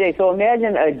in the day, so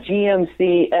imagine a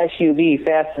GMC SUV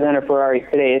faster than a Ferrari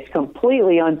today. It's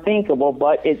completely unthinkable,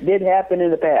 but it did happen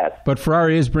in the past. But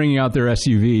Ferrari is bringing out their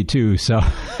SUV too, so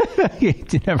you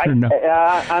never know.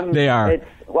 They are.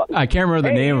 I can't remember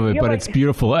the name of it, but it's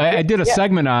beautiful. I did a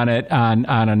segment on it on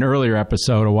an earlier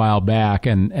episode a while back,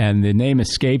 and the name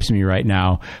escapes me right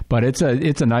now. But it's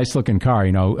a nice looking car.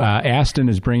 You know, Aston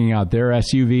is bringing out their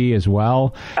SUV as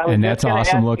well, and that's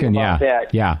awesome looking.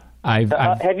 Yeah.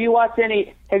 Have you watched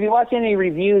any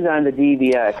reviews on the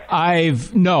DBX? I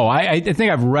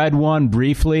think I've read one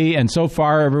briefly, and so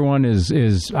far everyone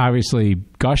is obviously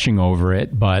gushing over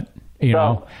it. But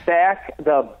the back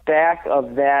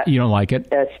of that, you don't like it?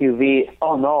 SUV?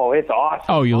 Oh no, it's awesome.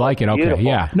 Oh, you like it? Okay, beautiful.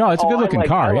 Yeah. No, it's a good looking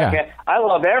car. I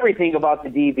love everything about the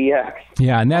DBX.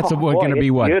 Yeah, and that's going to be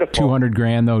what,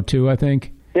 $200,000 though too, I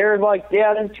think. They're like,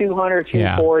 they're 200,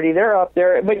 240. Yeah. They're up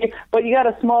there, but you got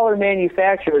a smaller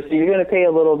manufacturer, so you're going to pay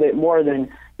a little bit more than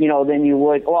you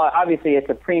would. Well, obviously it's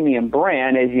a premium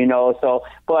brand, as you know. So,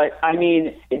 but I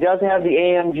mean, it does have the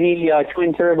AMG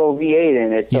twin turbo V8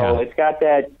 in it, so it's got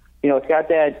that.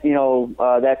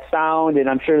 That sound, and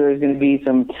I'm sure there's going to be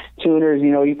some tuners.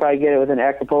 You probably get it with an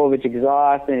Akrapovic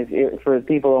exhaust, and for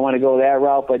people that want to go that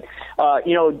route. But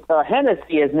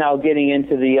Hennessy is now getting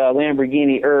into the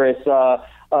Lamborghini Urus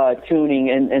tuning,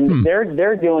 and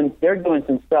they're doing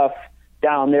some stuff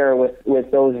down there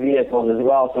with those vehicles as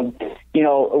well. So,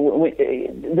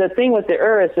 the thing with the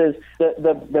Urus is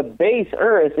the base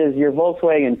Urus is your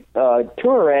Volkswagen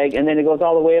Touareg, and then it goes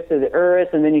all the way up to the Urus,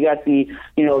 and then you got the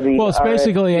Well, it's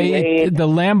basically the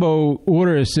Lambo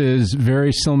Urus is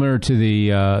very similar to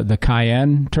the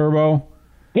Cayenne Turbo.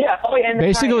 Yeah, and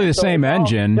basically the same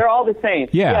engine. They're all the same.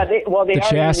 Yeah, the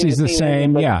chassis is the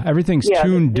same. Yeah, everything's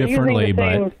tuned differently,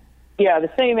 but. Yeah,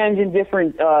 the same engine,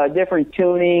 different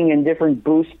tuning and different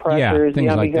boost pressures. Yeah,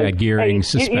 things like that, gearing,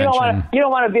 suspension. You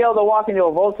don't want to be able to walk into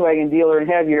a Volkswagen dealer and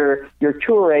have your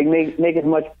Touareg make as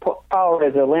much power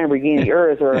as a Lamborghini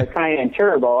Urus or a Cayenne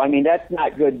Turbo. I mean, that's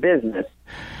not good business.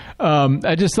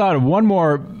 I just thought of one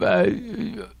more,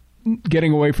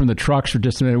 getting away from the trucks for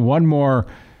just a minute, one more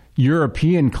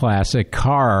European classic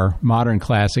car, modern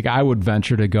classic, I would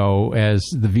venture to go as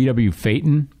the VW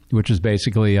Phaeton, which is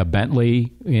basically a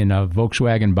Bentley in a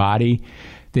Volkswagen body.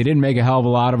 They didn't make a hell of a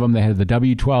lot of them. They had the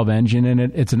W12 engine in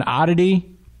it. It's an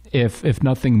oddity, if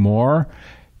nothing more.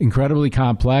 Incredibly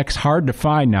complex. Hard to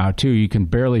find now, too. You can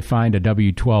barely find a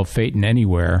W12 Phaeton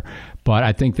anywhere. But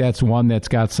I think that's one that's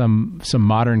got some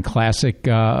modern classic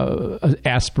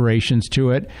aspirations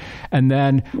to it. And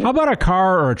then how about a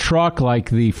car or a truck like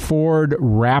the Ford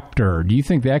Raptor? Do you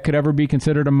think that could ever be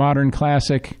considered a modern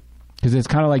classic? Because it's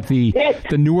kind of like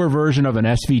the newer version of an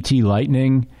SVT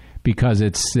Lightning, because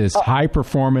it's this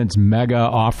high-performance, mega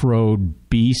off-road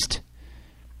beast.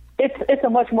 It's a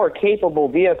much more capable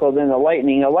vehicle than the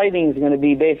Lightning. The Lightning is going to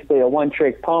be basically a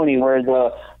one-trick pony, where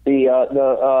the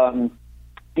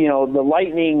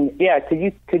Lightning. Yeah, could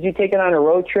you take it on a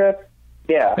road trip?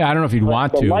 Yeah. I don't know if you'd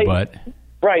want to, but.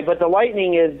 Right, but the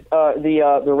Lightning is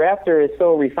the Raptor is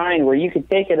so refined where you could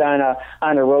take it on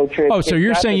a road trip. Oh, so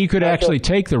you're saying you could actually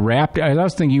take the Raptor? I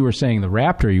was thinking you were saying the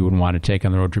Raptor you wouldn't want to take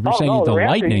on the road trip. You're saying the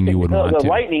Lightning you would want to. The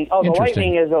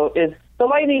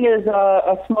Lightning is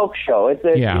a smoke show.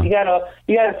 You got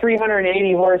a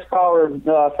 380 horsepower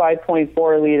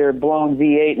 5.4 liter blown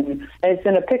V8, and it's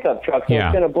in a pickup truck, so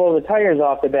it's going to blow the tires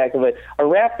off the back of it. A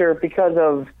Raptor, because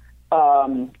of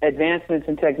advancements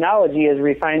in technology, is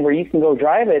refined where you can go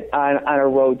drive it on a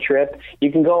road trip.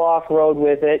 You can go off road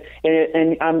with it,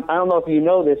 and I don't know if you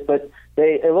know this, but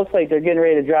it looks like they're getting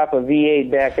ready to drop a V8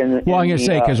 back in. Well, I'm going to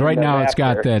say, because right now it's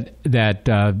got that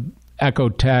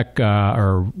Ecotec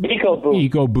or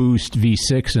EcoBoost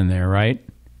V6 in there, right?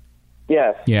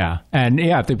 Yes. Yeah, and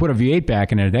if they put a V8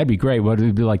 back in it, that'd be great. What would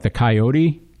it be, like the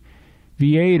Coyote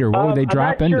V8, or what would they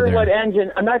drop into there?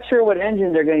 I'm not sure what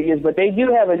engine they're going to use, but they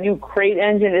do have a new crate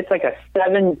engine. It's like a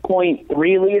 7.3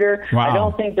 liter. Wow. I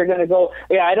don't think they're going to go.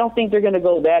 Yeah, I don't think they're going to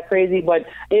go that crazy, but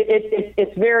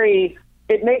it's very.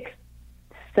 It makes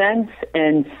sense,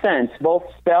 both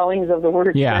spellings of the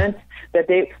word sense, that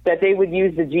they would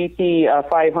use the GT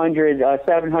 500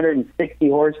 760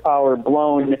 horsepower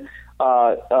blown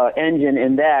engine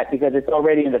in that, because it's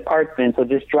already in the parts bin, so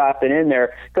just drop it in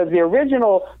there. Because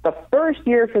the first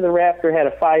year for the Raptor had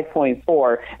a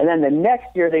 5.4, and then the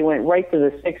next year they went right to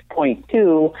the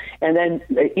 6.2, and then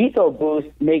the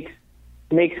EcoBoost makes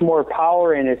more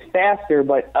power and is faster,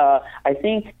 but I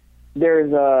think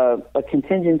there's a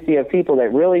contingency of people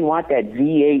that really want that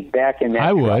V8 back in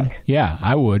that truck. would. Yeah,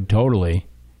 I would, totally.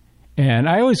 And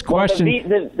I always question...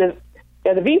 the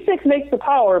V6 makes the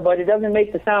power, but it doesn't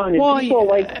make the sound. Well,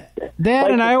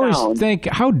 and I always think,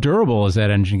 how durable is that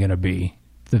engine going to be,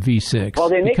 the V6? Well,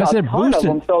 they make a ton of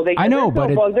them, so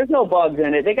there's no bugs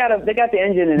in it. They got the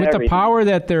engine and everything. With the power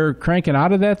that they're cranking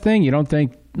out of that thing, you don't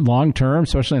think long term,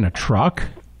 especially in a truck,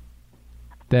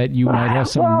 that you might have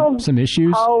some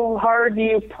issues? How hard do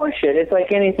you push it? It's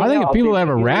like anything else. I think if people that have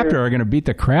a Raptor are going to beat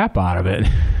the crap out of it.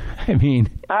 I mean,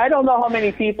 I don't know how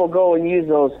many people go and use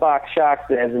those Fox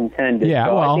shocks as intended. Yeah,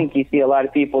 so I think you see a lot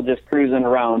of people just cruising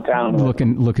around town.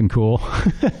 Looking cool.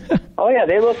 Oh yeah,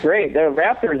 they look great. The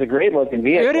Raptor is a great looking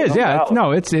vehicle. It is, yeah.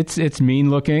 It's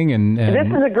mean looking, and this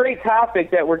is a great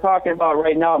topic that we're talking about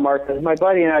right now, Mark. Because my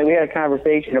buddy and I, we had a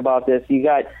conversation about this. You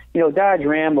got, Dodge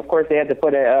Ram. Of course, they had to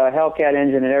put a Hellcat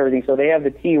engine and everything, so they have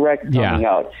the T-Rex coming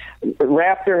out.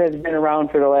 Raptor has been around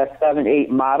for the last 7-8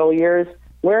 model years.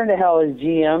 Where in the hell is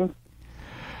GM?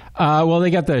 Well, they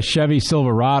got the Chevy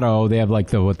Silverado. They have like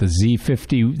the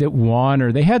Z51,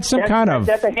 or they had some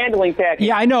That's a handling package.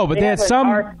 Yeah, I know, but they had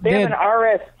some. They have an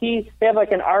RST. They have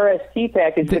like an RST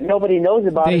package that nobody knows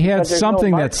about. They had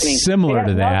something that's similar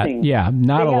to that. Nothing. Yeah,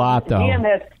 not a lot though.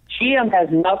 GM has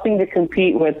nothing to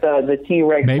compete with the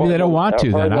T-Rex. Maybe they don't want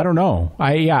to then. I don't know.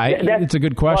 It's a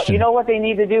good question. Well, you know what they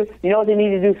need to do? You know what they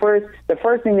need to do first? The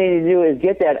first thing they need to do is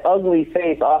get that ugly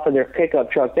face off of their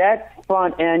pickup truck. That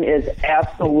front end is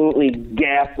absolutely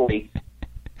ghastly.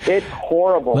 It's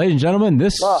horrible. Ladies and gentlemen,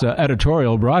 this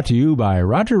editorial brought to you by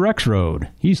Roger Rexroad.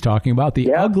 He's talking about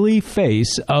the ugly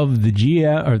face of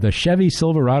the Chevy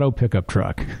Silverado pickup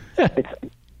truck. It's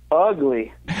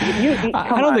ugly.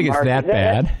 I don't think it's that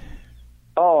bad.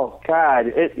 Oh God!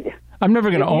 I'm never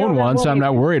going to own one, so I'm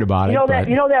not worried about it.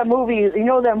 You know that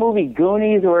movie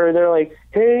Goonies, where they're like,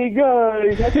 "Hey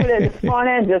guys," that's what the front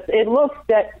end it looks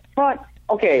that front.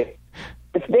 Okay,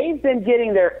 if they've been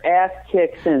getting their ass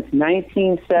kicked since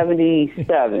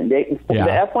 1977, the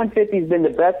F-150 has been the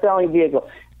best-selling vehicle.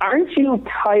 Aren't you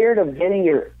tired of getting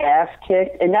your ass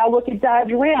kicked? And now look at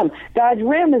Dodge Ram. Dodge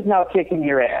Ram is now kicking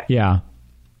your ass. Yeah.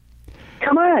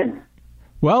 Come on.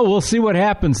 Well, we'll see what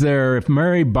happens there. If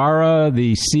Mary Barra,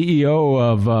 the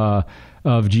CEO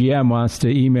of GM, wants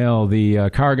to email the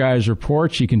Car Guys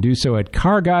Report, she can do so at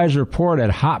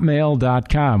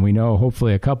carguysreport@hotmail.com. We know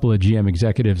hopefully a couple of GM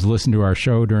executives listen to our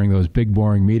show during those big,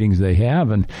 boring meetings they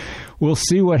have, and we'll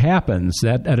see what happens.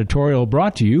 That editorial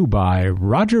brought to you by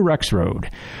Roger Rexroad.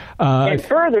 And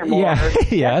furthermore,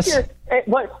 yes.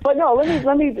 But no,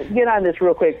 let me get on this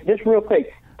real quick.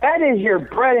 That is your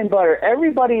bread and butter.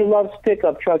 Everybody loves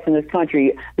pickup trucks in this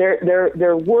country.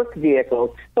 They're work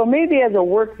vehicles. So maybe as a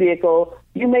work vehicle,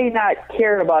 you may not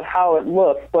care about how it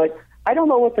looks, but I don't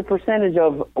know what the percentage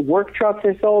of work trucks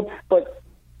are sold, but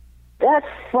that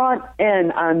front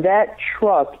end on that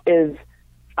truck is,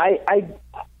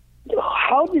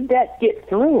 how did that get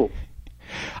through?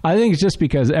 I think it's just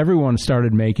because everyone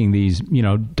started making these,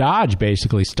 Dodge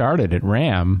basically started at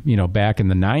Ram, back in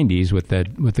the 90s with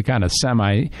the kind of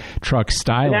semi-truck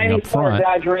styling up front.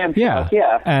 Dodge Ram truck,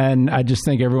 yeah. And I just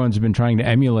think everyone's been trying to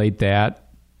emulate that,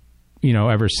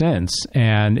 ever since.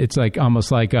 And it's like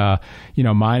almost like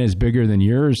mine is bigger than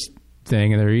yours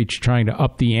thing, and they're each trying to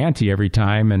up the ante every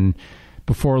time. And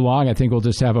before long, I think we'll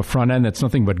just have a front end that's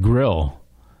nothing but grill.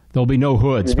 There'll be no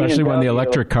hood, especially when the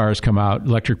electric cars come out,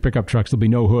 electric pickup trucks. There'll be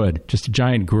no hood, just a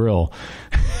giant grill.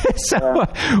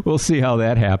 We'll see how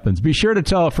that happens. Be sure to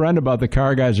tell a friend about the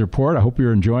Car Guys Report. I hope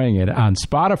you're enjoying it on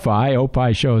Spotify,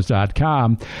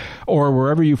 opishows.com, or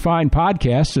wherever you find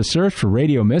podcasts. Just search for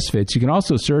Radio Misfits. You can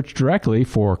also search directly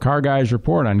for Car Guys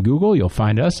Report on Google. You'll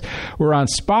find us. We're on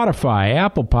Spotify,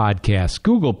 Apple Podcasts,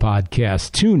 Google Podcasts,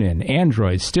 TuneIn,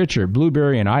 Android, Stitcher,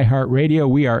 Blueberry, and iHeartRadio.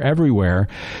 We are everywhere.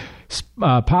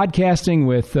 Podcasting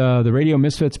with the Radio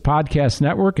Misfits Podcast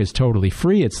Network is totally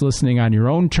free. It's listening on your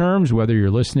own terms, whether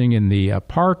you're listening in the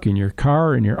park, in your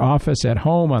car, in your office, at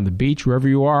home, on the beach, wherever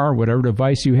you are, whatever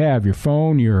device you have, your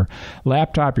phone, your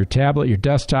laptop, your tablet, your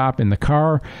desktop, in the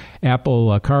car, Apple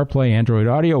CarPlay, Android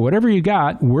Audio, whatever you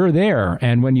got, we're there.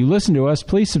 And when you listen to us,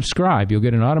 please subscribe. You'll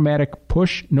get an automatic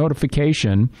push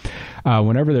notification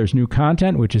whenever there's new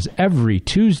content, which is every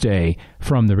Tuesday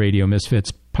from the Radio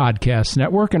Misfits Podcast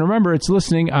Network. And remember, it's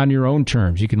listening on your own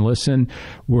terms. You can listen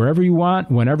wherever you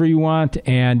want, whenever you want,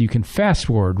 and you can fast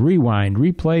forward, rewind,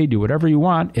 replay, do whatever you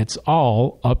want. It's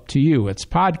all up to you. It's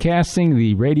podcasting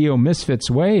the Radio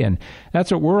Misfits way, and that's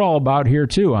what we're all about here,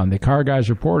 too, on the Car Guys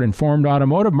Report Informed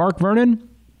Automotive. Mark Vernon,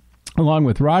 along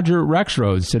with Roger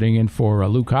Rexroad, sitting in for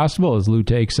Lou Costabile as Lou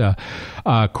takes a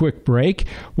quick break.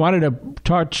 Wanted to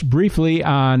touch briefly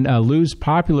on Lou's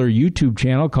popular YouTube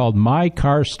channel called My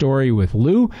Car Story with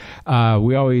Lou.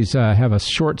 We always have a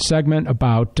short segment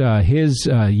about his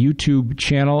YouTube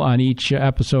channel on each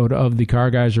episode of the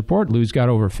Car Guys Report. Lou's got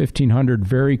over 1,500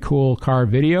 very cool car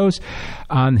videos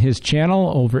on his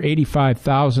channel, over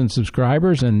 85,000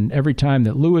 subscribers, and every time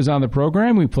that Lou is on the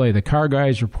program, we play the Car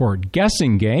Guys Report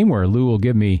guessing game, where Lou will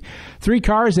give me 3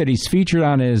 cars that he's featured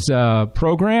on his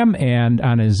program and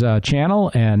on his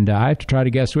channel, and I have to try to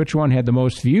guess which one had the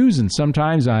most views, and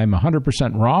sometimes I'm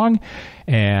 100% wrong,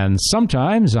 and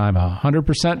sometimes I'm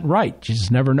 100% right. You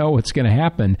just never know what's going to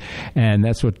happen, and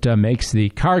that's what makes the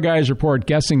Car Guys Report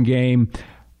guessing game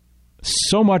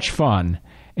so much fun.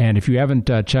 And if you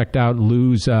haven't checked out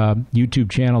Lou's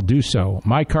YouTube channel, do so.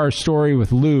 My Car Story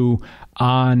with Lou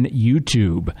on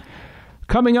YouTube.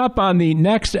 Coming up on the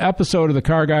next episode of the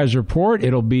Car Guys Report,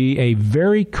 it'll be a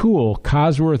very cool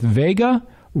Cosworth Vega,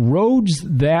 Roads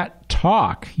That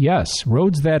Talk. Yes,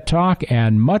 Roads That Talk,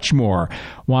 and much more.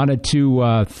 Wanted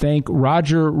to thank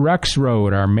Roger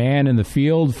Rexroad, our man in the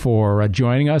field, for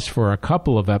joining us for a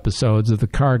couple of episodes of the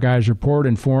Car Guys Report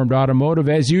Informed Automotive.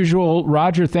 As usual,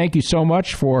 Roger, thank you so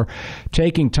much for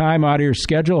taking time out of your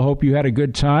schedule. Hope you had a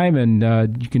good time, and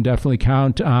you can definitely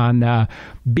count on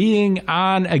being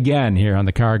on again here on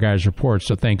the Car Guys Report,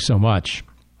 so thanks so much.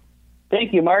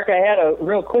 Thank you, Mark. I had a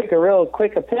real quick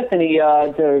epiphany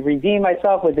to redeem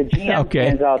myself with the GM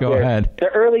fans out there. Go ahead. The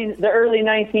early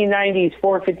 1990s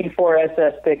 454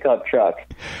 SS pickup truck.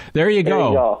 There you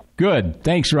go. Good.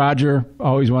 Thanks, Roger.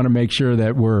 Always want to make sure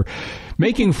that we're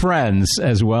making friends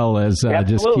as well as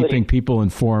just keeping people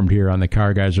informed here on the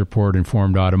Car Guys Report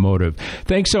Informed Automotive.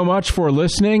 Thanks so much for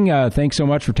listening. Thanks so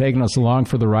much for taking us along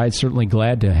for the ride. Certainly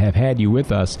glad to have had you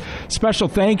with us. Special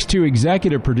thanks to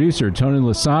executive producer Tony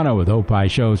Lasano with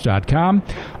OPIShows.com.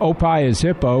 Opie is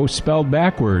hippo, spelled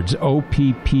backwards,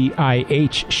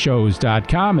 OPPIH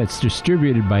shows.com. It's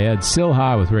distributed by Ed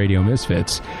Silha with Radio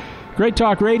Misfits. Great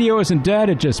Talk Radio isn't dead.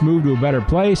 It just moved to a better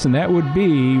place, and that would be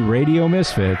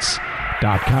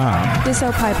RadioMisfits.com. This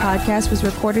Opie podcast was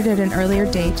recorded at an earlier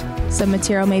date. Some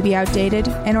material may be outdated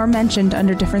and or mentioned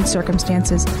under different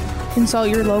circumstances. Consult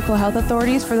your local health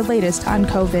authorities for the latest on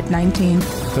COVID-19.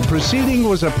 The proceeding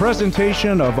was a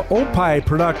presentation of Opie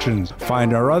Productions.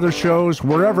 Find our other shows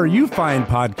wherever you find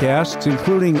podcasts,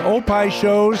 including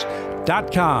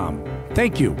OPIShows.com.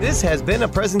 Thank you. This has been a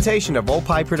presentation of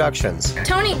Opie Productions.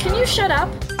 Tony, can you shut up?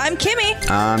 I'm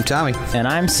Kimmy. I'm Tommy. And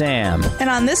I'm Sam. And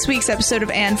on this week's episode of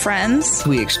And Friends,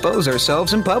 we expose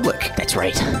ourselves in public. That's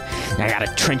right. I got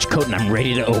a trench coat and I'm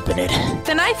ready to open it.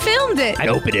 Then I filmed it. I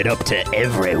opened it up to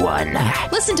everyone.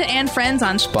 Listen to And Friends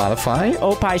on Spotify,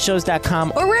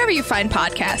 OPIShows.com, or wherever you find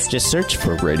podcasts. Just search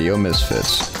for Radio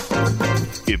Misfits.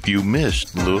 If you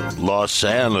missed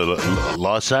Losano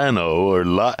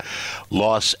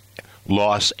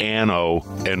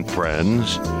and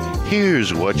Friends,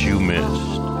 here's what you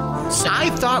missed. I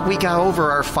thought we got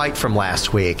over our fight from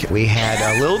last week. We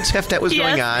had a little tiff that was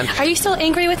going on. Are you still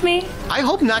angry with me? I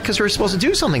hope not, because we're supposed to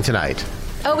do something tonight.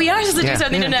 Oh, we are supposed to do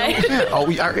something tonight. Oh,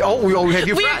 we are. Oh, have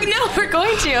you? No, we're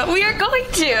going to. We are going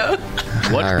to.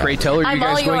 What, right. Pray tell, are you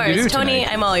guys going to do Tony,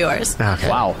 tonight? I'm all yours. Okay.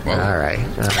 Wow. All right.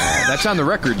 That's on the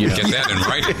record, you know. Get that in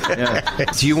writing. Yeah.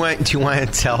 Do you want to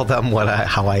tell them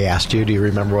how I asked you? Do you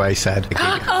remember what I said?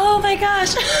 Oh my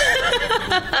gosh.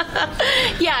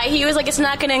 Yeah, he was like, it's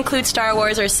not going to include Star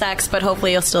Wars or sex, but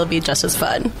hopefully it'll still be just as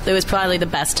fun. It was probably the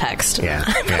best text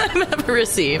I've ever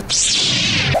received.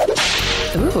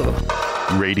 Ooh.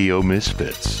 Radio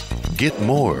Misfits. Get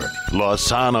more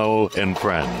Losano and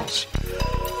Friends.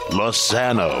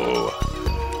 Losano.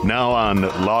 Now on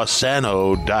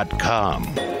Losano.com.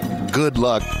 Good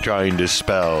luck trying to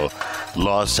spell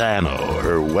Losano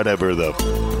or whatever the f***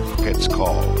 it's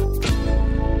called.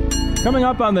 Coming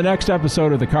up on the next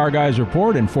episode of the Car Guys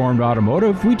Report, Informed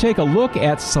Automotive, we take a look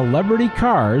at celebrity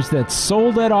cars that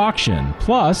sold at auction,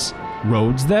 plus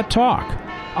roads that talk.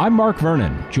 I'm Mark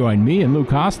Vernon. Join me and Lou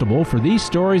Costable for these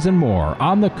stories and more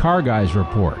on the Car Guys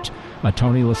Report, a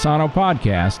Tony Lasano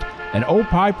podcast, an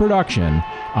Opie production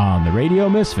on the Radio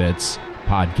Misfits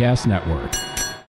Podcast Network.